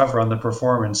whatsoever on the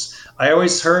performance. I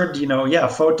always heard,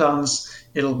 photons,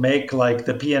 it'll make like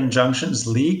the PN junctions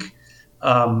leak.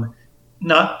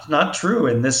 Not true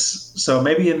in this. So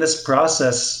maybe in this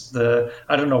process,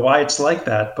 I don't know why it's like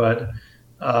that, but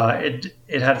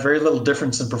it had very little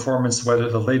difference in performance whether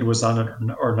the lid was on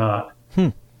it or not.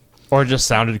 Or just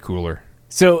sounded cooler.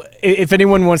 So if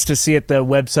anyone wants to see it, the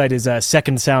website is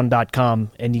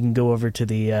secondsound.com, and you can go over to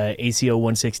the ACO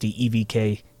 160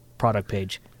 EVK product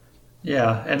page.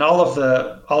 Yeah, and all of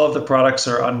the products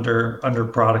are under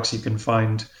products. You can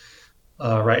find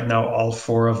right now all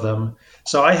 4 of them.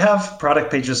 So I have product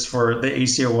pages for the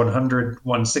ACO 100,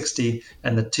 160,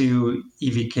 and the 2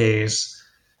 EVKs,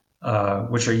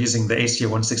 which are using the ACO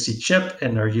 160 chip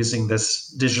and are using this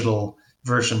digital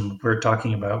version we're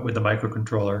talking about with the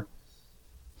microcontroller.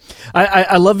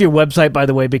 I love your website, by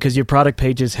the way, because your product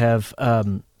pages have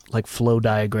like flow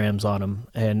diagrams on them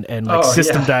and like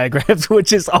system diagrams,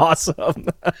 which is awesome.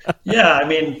 Yeah, I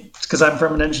mean, because I'm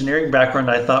from an engineering background,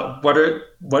 I thought,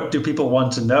 what do people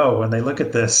want to know when they look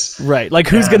at this? Right, like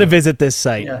who's going to visit this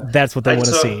site? Yeah. That's what they want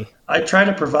to see. I try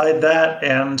to provide that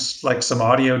and like some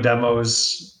audio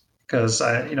demos because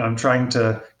I'm trying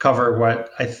to cover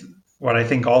what I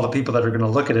think all the people that are going to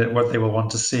look at it, what they will want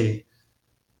to see.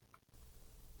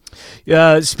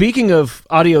 Speaking of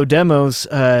audio demos,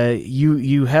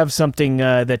 you have something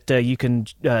that you can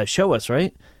show us,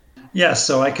 right? Yeah,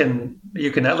 so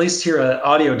you can at least hear an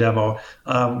audio demo.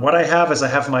 What I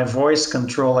have my voice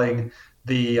controlling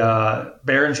the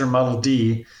Behringer Model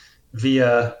D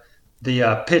via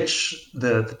the pitch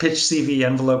CV,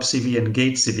 envelope CV, and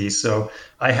gate CV. So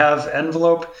I have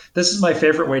envelope. This is my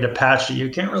favorite way to patch it. You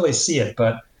can't really see it,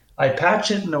 but I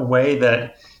patch it in a way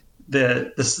that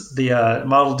the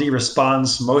Model D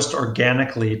responds most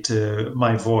organically to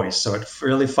my voice. So it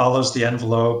really follows the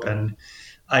envelope, and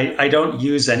I don't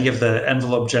use any of the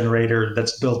envelope generator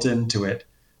that's built into it.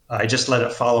 I just let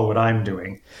it follow what I'm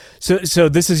doing. So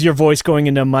this is your voice going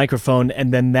into a microphone,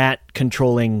 and then that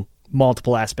controlling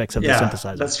multiple aspects of the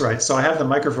synthesizer. That's right. So I have the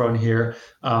microphone here.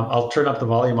 I'll turn up the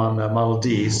volume on the Model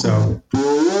D. So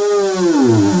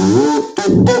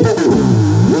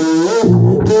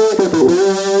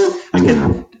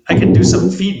I can do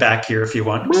some feedback here if you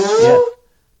want. Yeah.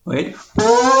 Wait.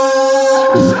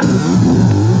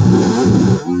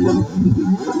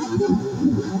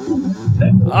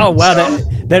 Oh wow,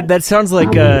 that sounds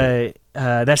like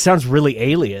that sounds really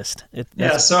aliased.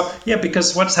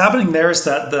 Because what's happening there is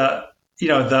that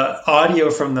the audio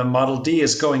from the Model D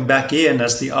is going back in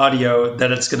as the audio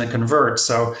that it's going to convert.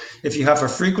 So if you have a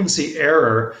frequency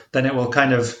error, then it will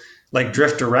kind of like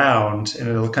drift around, and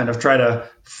it'll kind of try to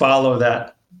follow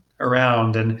that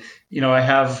around. And I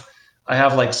have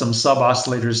like some sub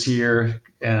oscillators here,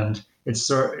 and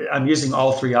I'm using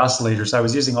all three oscillators. I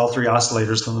was using all three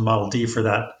oscillators from the Model D for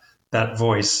that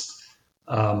voice.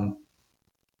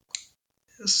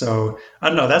 So I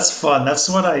don't know. That's fun. That's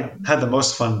what I had the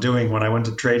most fun doing when I went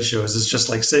to trade shows. Is just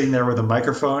like sitting there with a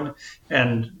microphone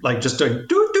and like just doing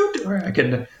doo doo doo. Or I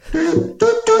can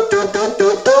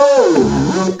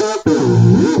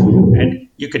and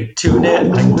you can tune it.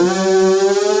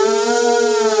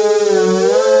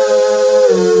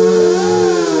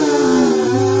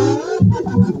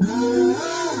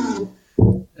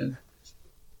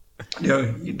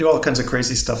 You do all kinds of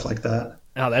crazy stuff like that.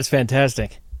 Oh, that's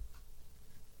fantastic.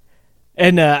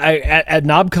 And at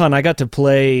KnobCon, I got to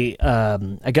play.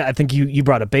 I think you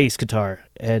brought a bass guitar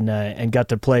and got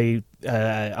to play.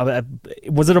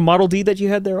 Was it a Model D that you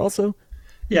had there also?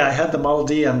 Yeah, I had the Model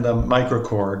D and the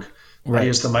microKORG. Right. I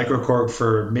used the microKORG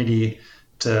for MIDI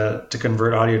to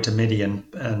convert audio to MIDI, and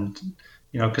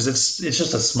because it's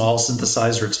just a small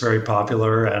synthesizer. It's very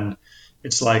popular, and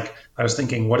it's like I was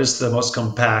thinking, what is the most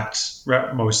compact,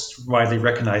 most widely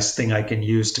recognized thing I can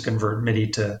use to convert MIDI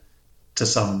to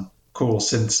some cool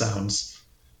synth sounds?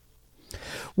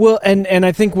 Well, and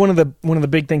I think one of the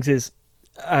big things is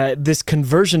this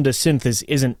conversion to synth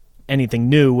isn't anything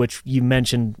new, which you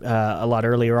mentioned a lot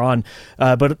earlier on,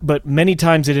 but many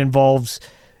times it involves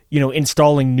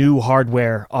installing new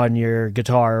hardware on your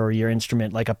guitar or your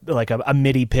instrument, like a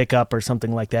MIDI pickup or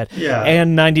something like that. Yeah.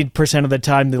 And 90% of the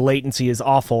time the latency is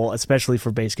awful, especially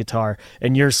for bass guitar,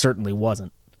 and yours certainly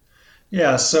wasn't.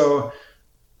 Yeah, so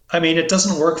I mean, it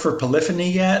doesn't work for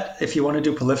polyphony yet. If you want to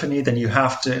do polyphony, then you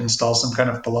have to install some kind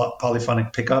of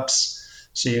polyphonic pickups.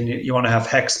 So you want to have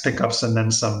hex pickups and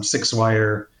then some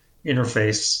 6-wire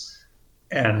interface,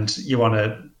 and you want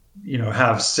to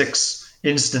have 6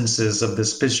 instances of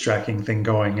this pitch tracking thing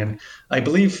going. And I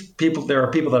believe there are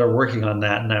people that are working on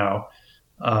that now,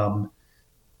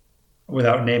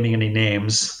 without naming any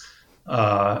names.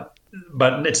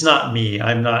 But it's not me.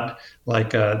 I'm not like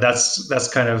that's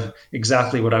kind of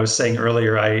exactly what I was saying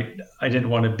earlier. I didn't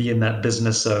want to be in that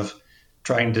business of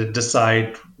trying to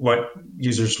decide what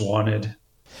users wanted.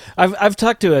 I've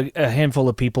talked to a handful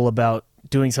of people about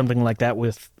doing something like that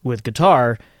with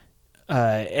guitar.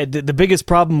 The biggest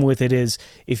problem with it is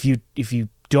if you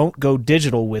don't go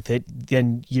digital with it,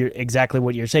 then you're exactly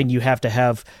what you're saying. You have to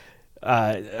have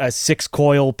a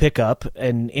 6-coil pickup,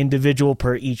 an individual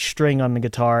per each string on the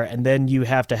guitar, and then you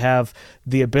have to have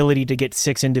the ability to get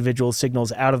 6 individual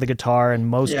signals out of the guitar, and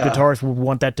most guitarists would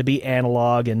want that to be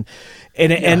analog, and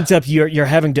it ends up you're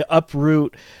having to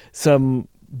uproot some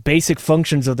basic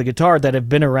functions of the guitar that have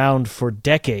been around for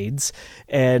decades,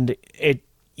 and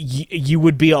you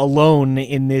would be alone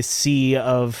in this sea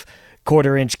of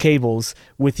 1/4-inch cables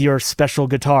with your special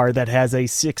guitar that has a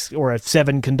 6 or a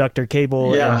 7 conductor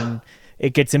cable, and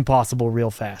it gets impossible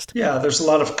real fast. Yeah, there's a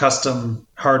lot of custom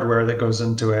hardware that goes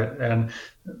into it,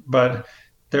 but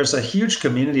there's a huge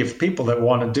community of people that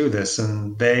want to do this,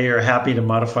 and they are happy to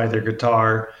modify their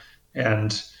guitar.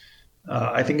 And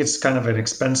I think it's kind of an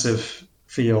expensive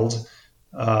field,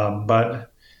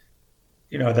 but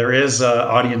there is an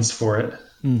audience for it.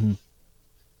 Mm-hmm.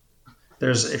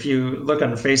 If you look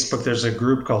on Facebook, there's a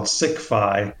group called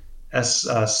CYCFI,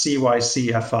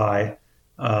 CYCFI,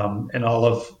 and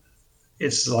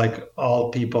it's like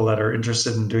all people that are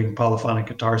interested in doing polyphonic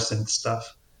guitar synth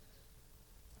stuff.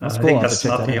 That's I cool. think that's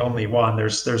not the only one.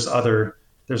 There's other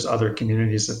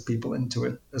communities of people into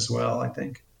it as well, I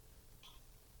think.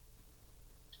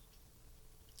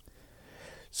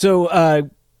 So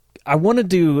I wanted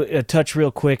to touch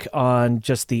real quick on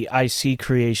just the IC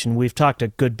creation. We've talked a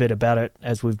good bit about it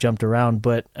as we've jumped around,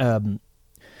 but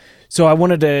so I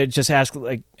wanted to just ask,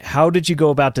 like, how did you go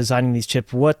about designing these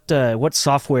chips? What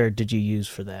software did you use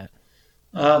for that?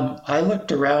 I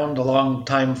looked around a long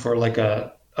time for like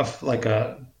a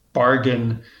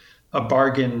bargain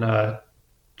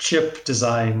chip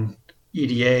design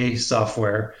EDA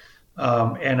software.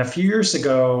 And a few years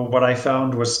ago, what I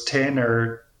found was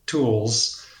Tanner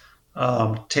Tools.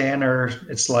 Tanner,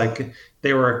 it's like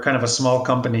they were kind of a small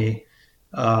company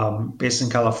based in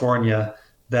California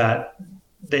that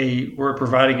they were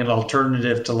providing an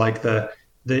alternative to like the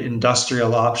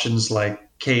industrial options like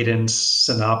Cadence,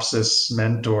 Synopsys,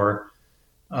 Mentor.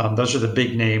 Those are the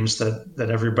big names that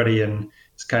everybody in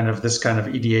this kind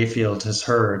of EDA field has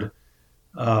heard.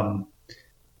 Um,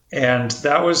 and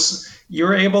that was you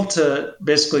were able to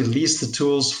basically lease the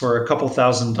tools for a couple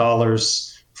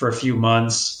 $1,000s for a few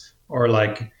months, or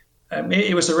like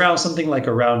it was around something like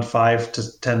around $5,000 to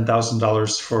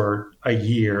 $10,000 for a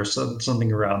year, so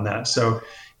something around that. So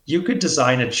you could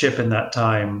design a chip in that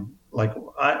time. Like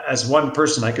as one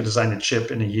person, I could design a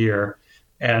chip in a year,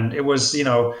 and it was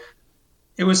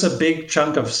it was a big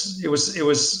chunk of it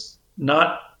was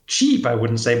not cheap, I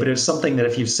wouldn't say, but it was something that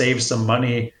if you save some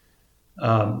money,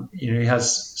 you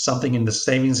has something in the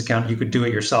savings account, you could do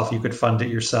it yourself. You could fund it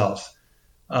yourself.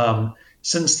 Um,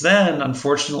 since then,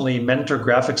 unfortunately, Mentor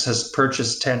Graphics has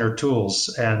purchased Tanner Tools,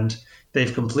 and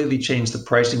they've completely changed the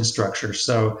pricing structure.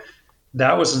 So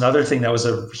that was another thing that was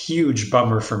a huge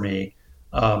bummer for me.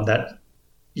 That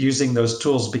using those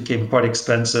tools became quite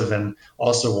expensive, and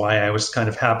also why I was kind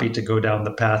of happy to go down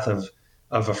the path of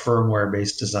a firmware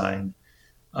based design.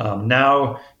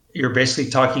 Now you're basically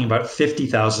talking about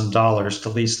 $50,000 to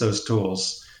lease those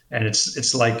tools, and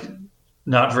it's like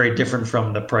not very different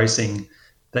from the pricing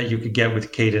that you could get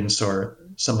with Cadence or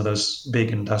some of those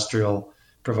big industrial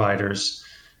providers.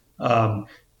 Um,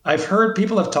 I've heard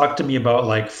people have talked to me about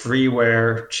like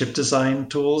freeware chip design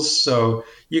tools. So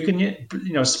you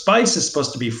can, Spice is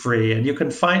supposed to be free, and you can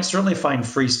certainly find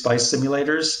free Spice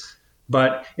simulators.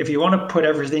 But if you want to put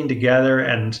everything together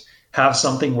and have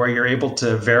something where you're able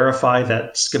to verify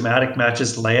that schematic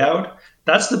matches layout,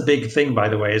 that's the big thing, by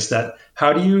the way, is that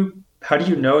how do you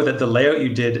know that the layout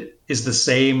you did is the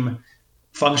same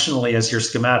functionally as your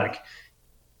schematic?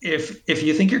 If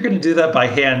you think you're going to do that by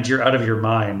hand, you're out of your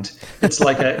mind. It's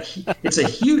a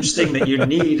huge thing that you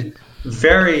need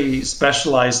very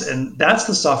specialized, and that's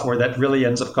the software that really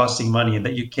ends up costing money and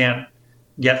that you can't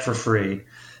get for free.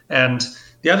 And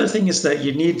the other thing is that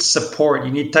you need support.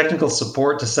 You need technical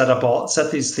support to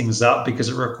set these things up, because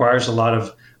it requires a lot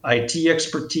of IT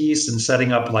expertise and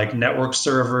setting up like network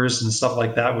servers and stuff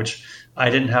like that, which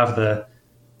I didn't have the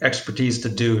expertise to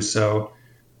do. So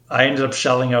I ended up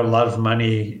shelling out a lot of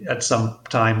money at some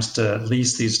times to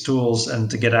lease these tools and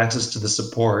to get access to the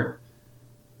support.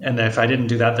 And if I didn't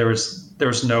do that, there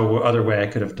was no other way I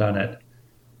could have done it.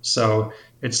 So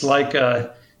it's like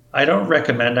I don't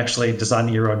recommend actually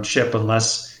designing your own chip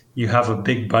unless you have a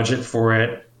big budget for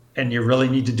it and you really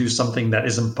need to do something that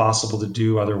isn't possible to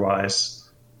do otherwise.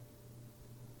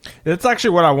 That's actually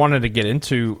what I wanted to get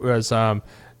into. Was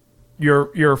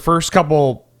your first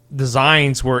couple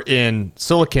designs were in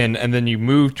silicon, and then you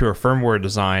moved to a firmware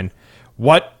design.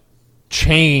 What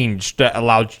changed that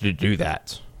allowed you to do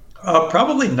that?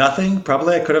 Probably nothing.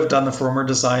 Probably I could have done the firmware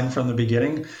design from the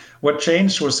beginning. What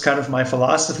changed was kind of my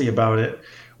philosophy about it,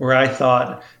 where I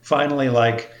thought finally,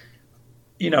 like,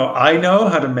 I know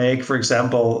how to make, for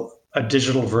example, a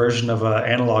digital version of an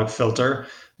analog filter.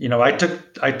 I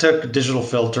took digital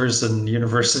filters in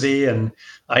university, and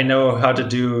I know how to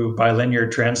do bilinear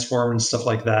transform and stuff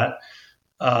like that.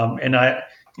 And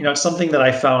it's something that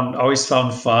I always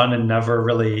found fun and never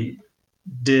really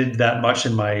did that much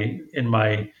in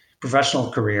my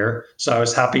professional career. So I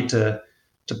was happy to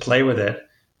play with it.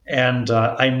 And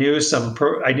I knew some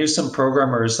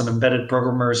programmers, some embedded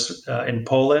programmers in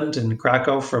Poland, in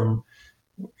Krakow, from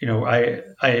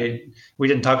I we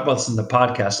didn't talk about this in the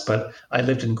podcast, but I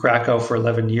lived in Krakow for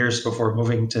 11 years before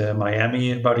moving to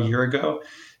Miami about a year ago,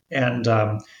 and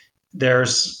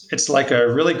it's like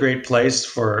a really great place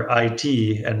for IT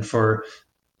and for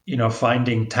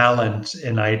finding talent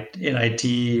in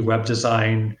IT, web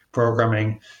design,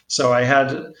 programming. So I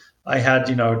had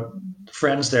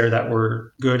friends there that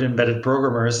were good embedded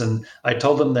programmers, and I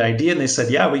told them the idea, and they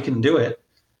said, "Yeah, we can do it."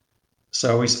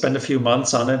 So we spent a few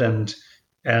months on it, and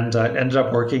ended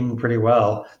up working pretty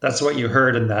well. That's what you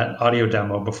heard in that audio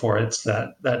demo before. It's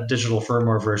that digital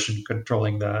firmware version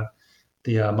controlling the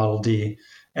Model D.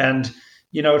 And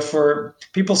for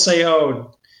people say,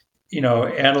 oh,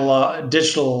 analog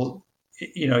digital,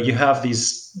 you have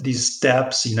these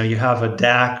steps. You have a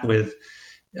DAC with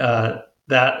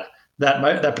that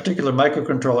that particular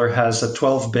microcontroller has a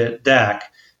 12-bit DAC,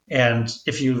 and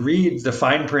if you read the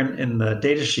fine print in the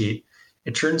datasheet,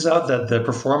 it turns out that the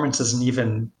performance isn't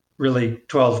even really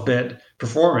 12-bit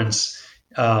performance.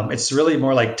 It's really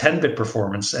more like 10-bit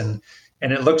performance, and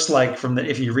and it looks like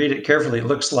if you read it carefully, it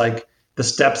looks like the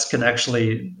steps can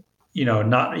actually,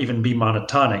 not even be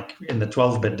monotonic in the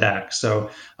 12-bit DAC. So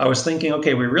I was thinking,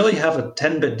 okay, we really have a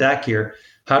 10-bit DAC here.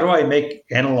 How do I make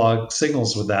analog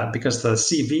signals with that? Because the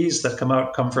CVs that come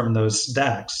out come from those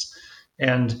DACs.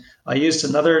 And I used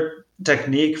another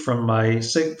technique from my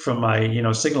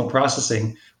signal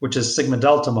processing, which is sigma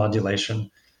delta modulation.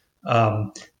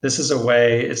 This is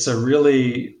it's a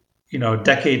really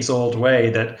decades old way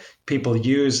that people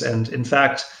use, and in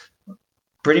fact,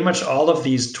 pretty much all of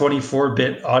these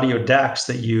 24-bit audio DACs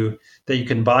that you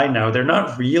can buy now, they're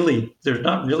not really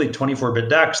 24-bit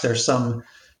DACs. There's some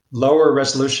lower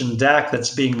resolution DAC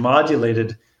that's being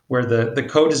modulated, where the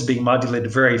code is being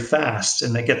modulated very fast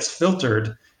and it gets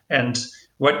filtered, and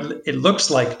what it looks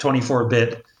like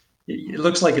 24-bit, it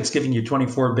looks like it's giving you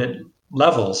 24-bit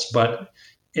levels, but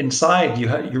inside you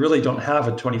really don't have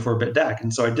a 24-bit DAC.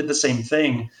 And so I did the same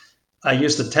thing. I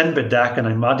used the 10-bit DAC and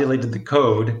I modulated the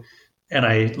code and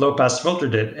I low pass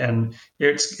filtered it, and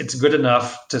it's good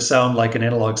enough to sound like an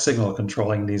analog signal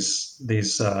controlling these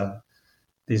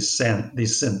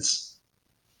synths.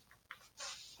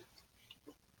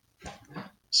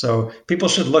 So people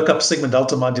should look up sigma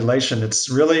delta modulation. It's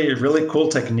really a really cool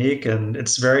technique, and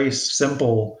it's very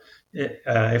simple.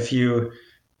 If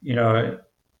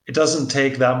it doesn't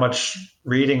take that much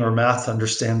reading or math to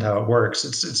understand how it works.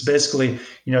 It's basically,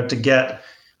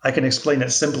 I can explain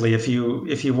it simply. If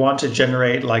you want to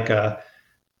generate like a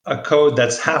code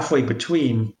that's halfway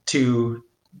between two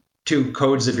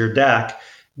codes of your DAC,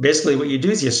 basically what you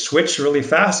do is you switch really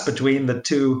fast between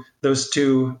those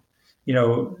two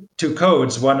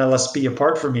codes, one LSB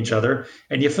apart from each other,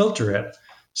 and you filter it.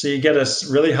 So you get a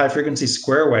really high frequency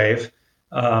square wave.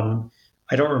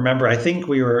 I don't remember. I think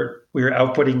we were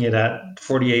outputting it at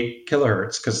 48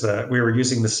 kilohertz because we were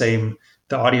using the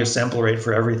audio sample rate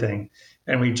for everything.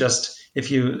 And we just, if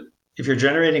you're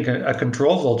generating a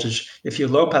control voltage, if you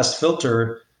low pass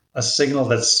filter a signal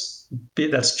that's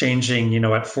changing,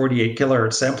 at 48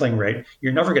 kilohertz sampling rate,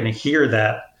 you're never going to hear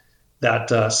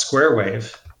that square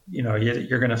wave.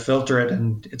 You're going to filter it,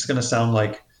 and it's going to sound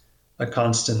like a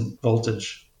constant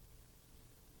voltage.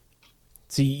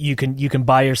 So you can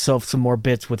buy yourself some more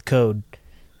bits with code.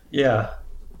 Yeah,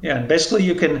 and basically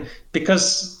you can,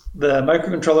 because the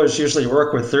microcontrollers usually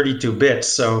work with 32 bits,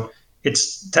 so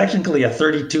it's technically a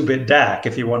 32-bit DAC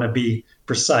if you want to be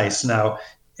precise. Now,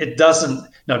 does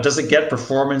it get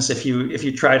performance if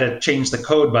you try to change the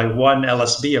code by one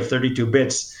LSB of 32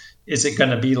 bits? Is it going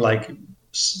to be like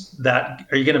that?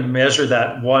 Are you going to measure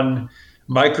that 1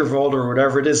 microvolt or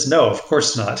whatever it is? No, of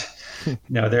course not.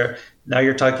 Now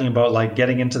you're talking about like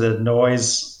getting into the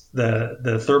noise,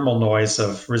 the thermal noise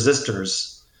of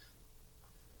resistors.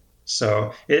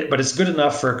 So, but it's good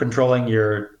enough for controlling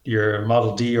your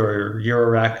Model D or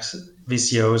Eurorack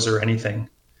VCOs or anything.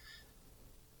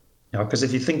 Because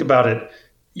if you think about it,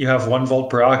 you have 1 volt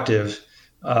per octave.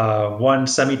 One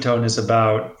semitone is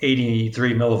about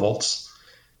 83 millivolts.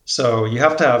 So you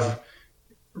have to have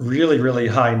really, really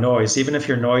high noise. Even if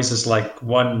your noise is like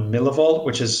 1 millivolt,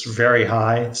 which is very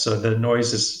high, so the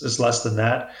noise is less than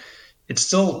that, it's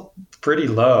still pretty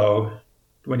low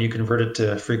when you convert it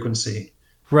to frequency.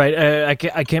 Right. I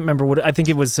can't remember what, I think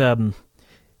it was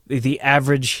the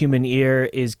average human ear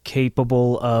is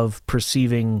capable of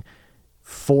perceiving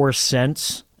 4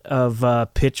 cents of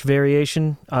pitch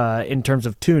variation in terms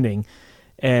of tuning.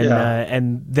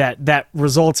 And that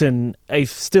results in a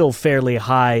still fairly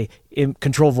high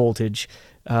control voltage,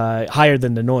 higher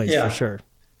than the noise, for sure.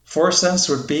 4 cents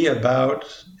would be about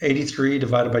 83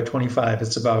 divided by 25.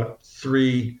 It's about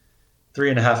 3.5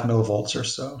 millivolts or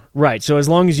so. Right. So as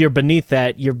long as you're beneath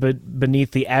that, you're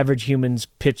beneath the average human's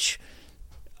pitch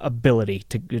ability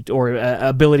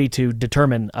ability to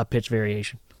determine a pitch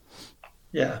variation.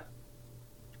 Yeah.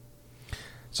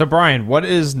 So Brian, what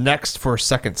is next for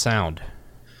Second Sound?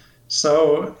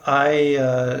 So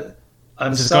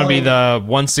I'm Is it going to be the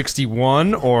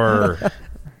 161 or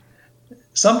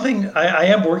something? I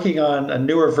am working on a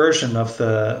newer version of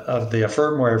the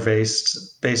firmware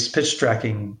based pitch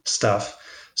tracking stuff.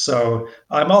 So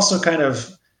I'm also kind of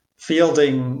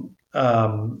fielding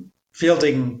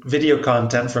video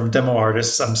content from demo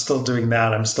artists. I'm still doing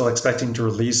that. I'm still expecting to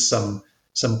release some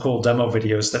cool demo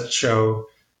videos that show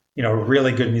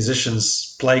really good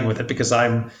musicians playing with it, because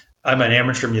I'm an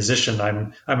amateur musician.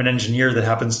 I'm an engineer that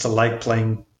happens to like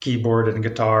playing keyboard and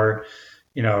guitar,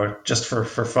 just for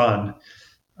fun.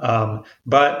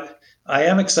 But I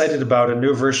am excited about a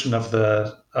new version of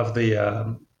the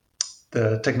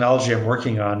technology I'm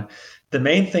working on. The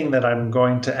main thing that I'm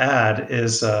going to add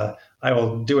is I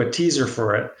will do a teaser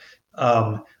for it.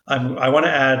 I want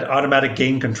to add automatic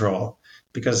gain control.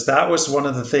 because that was one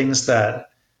of the things that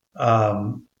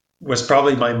um, was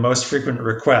probably my most frequent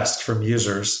request from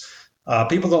users.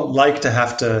 People don't like to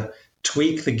have to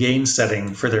tweak the gain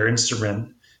setting for their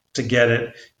instrument to get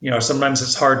it. Sometimes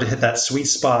it's hard to hit that sweet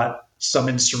spot. Some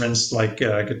instruments like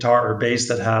guitar or bass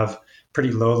that have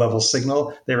pretty low level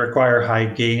signal, they require high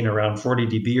gain around 40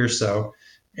 dB or so.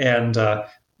 And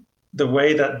the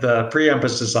way that the preamp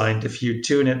is designed, if you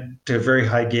tune it to a very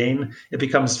high gain, it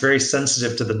becomes very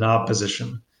sensitive to the knob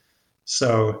position.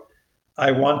 So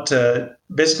I want to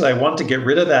get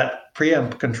rid of that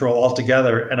preamp control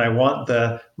altogether, and I want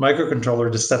the microcontroller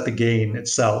to set the gain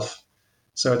itself.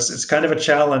 So it's kind of a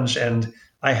challenge, and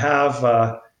I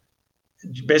have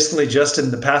basically just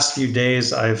in the past few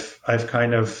days, I've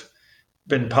kind of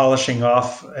been polishing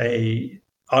off a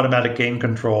automatic gain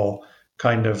control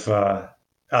kind of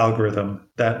algorithm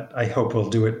that I hope will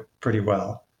do it pretty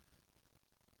well.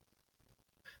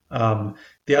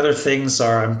 The other things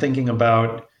are I'm thinking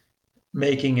about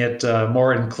making it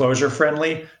more enclosure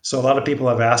friendly. So a lot of people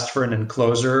have asked for an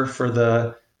enclosure for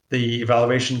the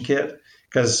evaluation kit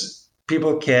because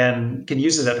people can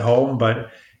use it at home, but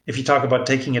if you talk about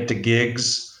taking it to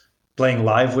gigs, playing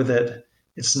live with it,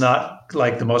 it's not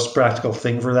like the most practical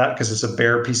thing for that because it's a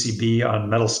bare PCB on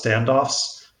metal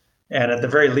standoffs. And at the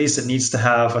very least, it needs to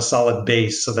have a solid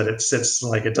base so that it sits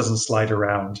like it doesn't slide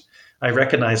around. I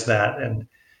recognize that. And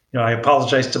I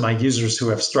apologize to my users who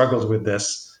have struggled with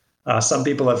this. Some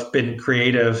people have been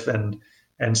creative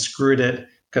and screwed it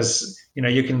because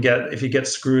you can get if you get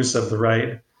screws of the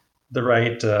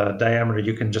right diameter,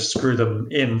 you can just screw them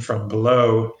in from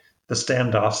below the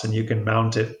standoffs and you can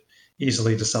mount it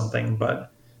easily to something.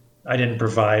 But I didn't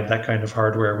provide that kind of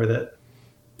hardware with it.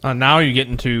 Now you get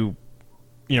into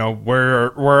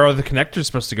where are the connectors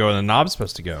supposed to go and the knobs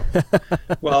supposed to go?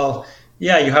 Well,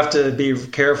 yeah, you have to be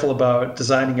careful about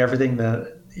designing everything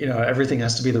that everything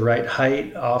has to be the right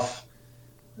height off.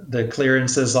 The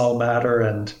clearances all matter,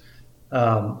 and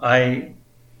I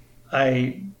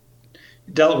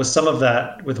dealt with some of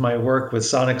that with my work with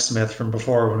Sonicsmith from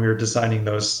before when we were designing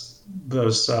those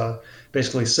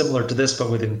basically similar to this but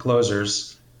with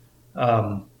enclosures.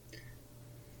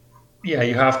 Yeah,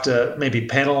 you have to maybe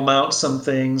panel mount some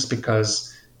things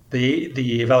because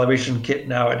the evaluation kit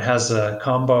now it has a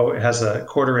combo. It has a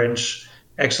 1/4-inch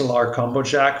XLR combo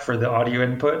jack for the audio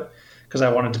input because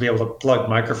I wanted to be able to plug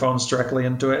microphones directly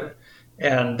into it.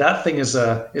 And that thing is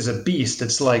a beast.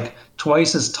 It's like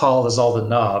twice as tall as all the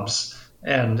knobs,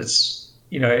 and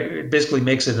it basically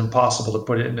makes it impossible to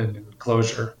put it in an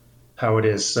enclosure how it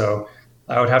is. So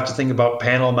I would have to think about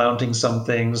panel mounting some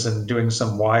things and doing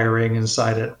some wiring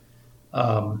inside it.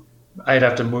 I'd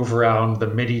have to move around the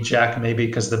MIDI jack maybe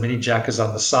because the MIDI jack is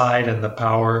on the side and the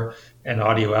power and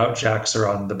audio out jacks are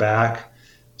on the back.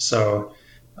 So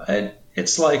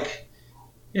it's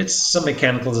some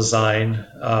mechanical design,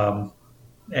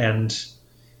 and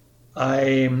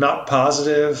I'm not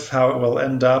positive how it will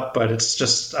end up, but it's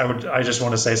just I just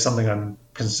want to say something I'm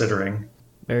considering.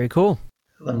 Very cool.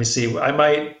 Let me see. I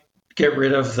might get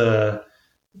rid of the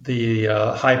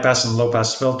high pass and low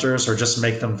pass filters or just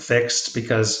make them fixed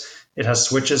because it has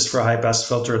switches for high pass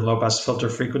filter and low pass filter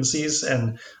frequencies,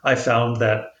 and I found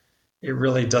that it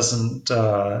really doesn't.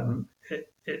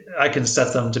 I can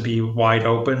set them to be wide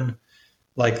open,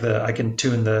 I can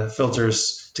tune the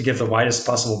filters to give the widest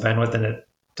possible bandwidth, and it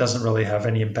doesn't really have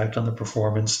any impact on the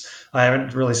performance. I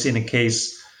haven't really seen a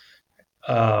case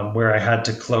where I had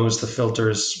to close the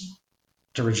filters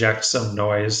to reject some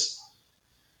noise.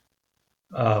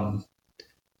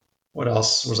 What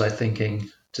else was I thinking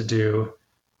to do?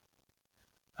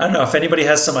 I don't know. If anybody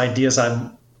has some ideas,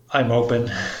 I'm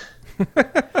open.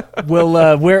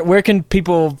 Well, where can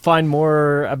people find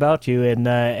more about you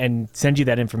and send you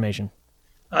that information?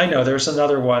 I know there's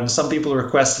another one. Some people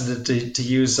requested it to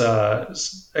use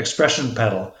expression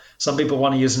pedal. Some people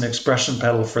want to use an expression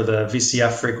pedal for the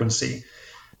VCF frequency.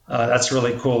 That's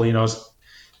really cool.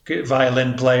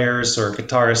 Violin players or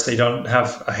guitarists, they don't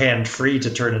have a hand free to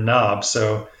turn a knob.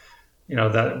 So,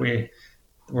 that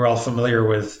we're all familiar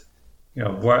with,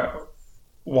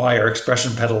 why are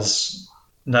expression pedals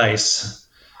nice.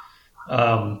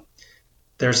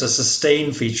 There's a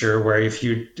sustain feature where if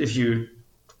you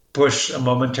push a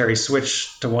momentary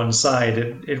switch to one side,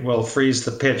 it will freeze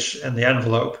the pitch and the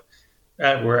envelope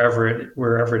at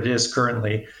wherever it is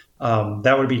currently.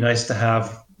 That would be nice to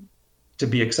have to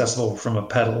be accessible from a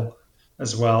pedal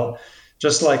as well.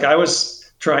 Just like I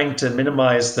was trying to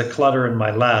minimize the clutter in my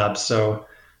lab, so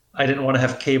I didn't want to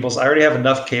have cables. I already have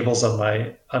enough cables on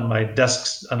my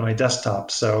desktop,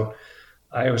 so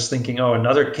I was thinking,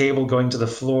 another cable going to the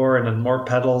floor and then more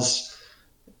pedals.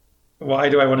 why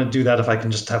do I want to do that if I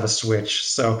can just have a switch?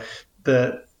 So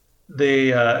the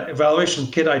evaluation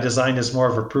kit I designed is more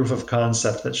of a proof of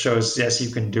concept that shows, yes, you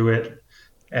can do it.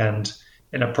 And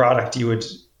in a product, you would,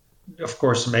 of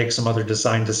course, make some other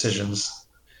design decisions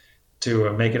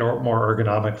to make it more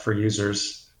ergonomic for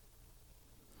users.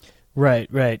 Right,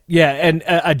 right. Yeah, and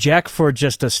a jack for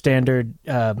just a standard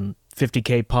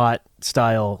 50K pot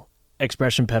style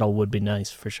expression pedal would be nice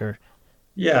for sure.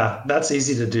 Yeah, that's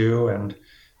easy to do. And,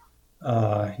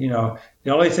 the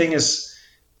only thing is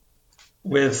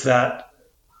with that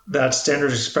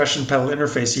standard expression pedal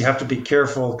interface, you have to be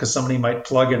careful because somebody might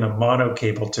plug in a mono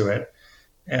cable to it.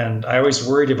 And I always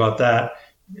worried about that.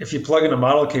 If you plug in a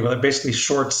mono cable, it basically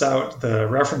shorts out the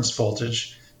reference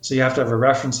voltage. So you have to have a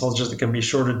reference voltage that can be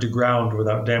shorted to ground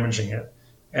without damaging it.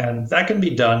 And that can be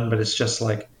done, but it's just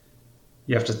like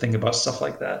you have to think about stuff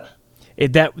like that.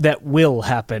 That will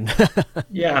happen.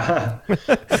 Yeah.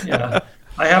 Yeah.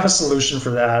 I have a solution for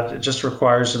that. It just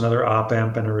requires another op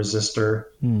amp and a resistor.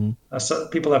 So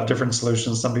people have different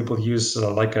solutions. Some people use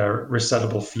like a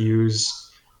resettable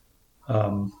fuse.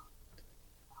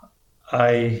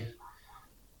 I,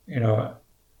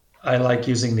 I like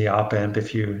using the op amp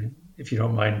if you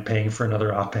don't mind paying for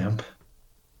another op amp.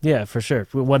 Yeah, for sure.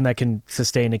 One that can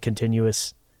sustain a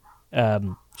continuous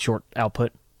short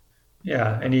output.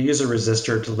 Yeah, and you use a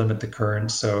resistor to limit the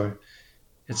current, so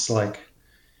it's like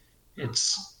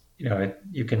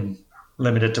you can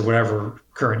limit it to whatever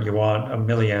current you want, a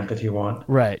milliamp if you want.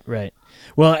 Right, right.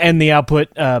 Well, and the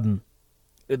output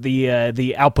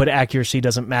the output accuracy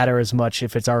doesn't matter as much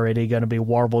if it's already going to be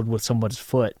warbled with someone's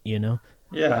foot,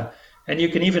 Yeah, and you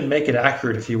can even make it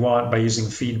accurate if you want by using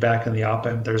feedback in the op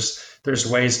amp. There's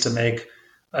ways to make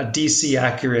a DC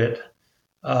accurate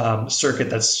circuit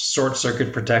that's short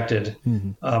circuit protected.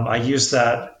 I use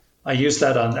that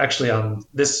on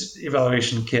this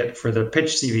evaluation kit for the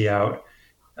pitch CV out.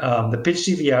 The pitch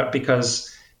CV out,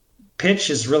 because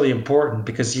pitch is really important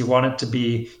because you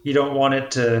don't want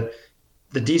it to,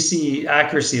 the DC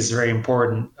accuracy is very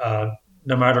important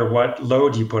no matter what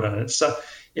load you put on it. So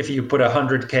if you put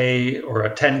 100K or a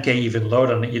 10K even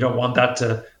load on it, you don't want that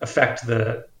to affect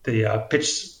the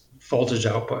pitch voltage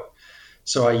output.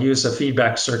 So I use a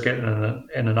feedback circuit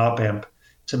and an op amp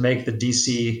to make the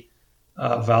DC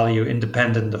value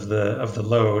independent of the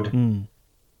load.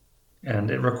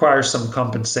 And it requires some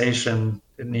compensation.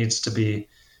 It needs to be,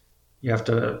 you have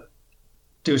to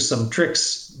do some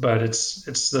tricks, but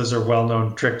those are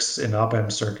well-known tricks in op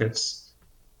amp circuits.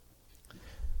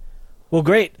 Well,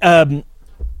 great.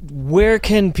 Where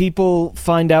can people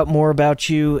find out more about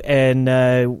you, and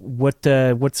what's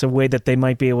a way that they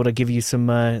might be able to give you some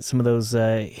of those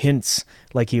hints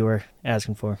like you were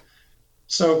asking for?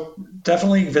 So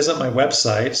definitely visit my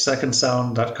website,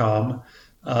 secondsound.com.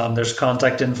 There's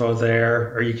contact info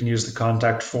there, or you can use the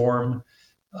contact form.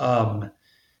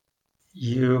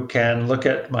 You can look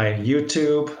at my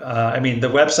YouTube. The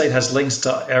website has links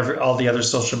to all the other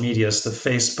social medias, the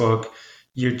Facebook,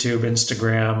 YouTube,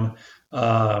 Instagram.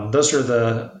 Those are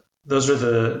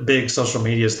the big social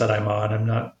medias that I'm on.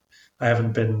 I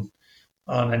haven't been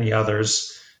on any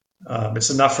others. It's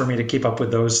enough for me to keep up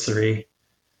with those three.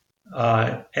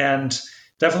 And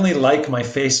definitely like my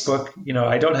Facebook.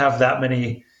 I don't have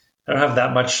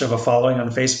that much of a following on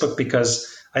Facebook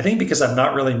because I'm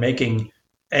not really making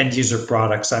end user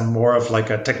products. I'm more of like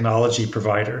a technology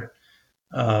provider.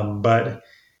 But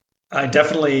I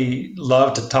definitely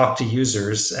love to talk to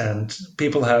users, and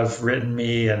people have written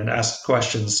me and asked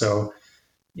questions. So,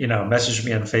 message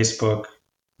me on Facebook,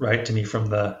 write to me from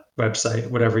the website,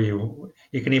 whatever you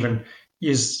can even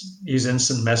use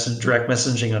instant direct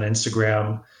messaging on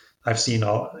Instagram. I've seen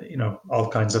all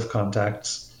kinds of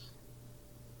contacts.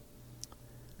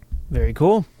 Very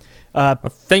cool.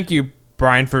 Thank you,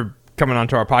 Brian, for coming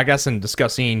onto our podcast and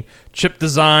discussing chip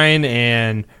design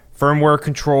and firmware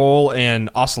control and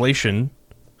oscillation.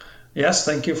 Yes,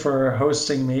 thank you for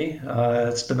hosting me.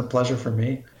 It's been a pleasure for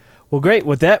me. Well, great.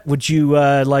 With that, would you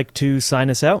like to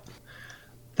sign us out?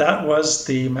 That was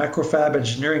the Macrofab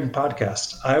Engineering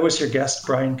Podcast. I was your guest,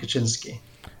 Brian Kaczynski.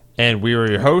 And we were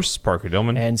your hosts, Parker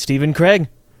Dillman. And Stephen Craig.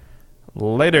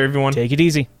 Later, everyone. Take it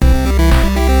easy.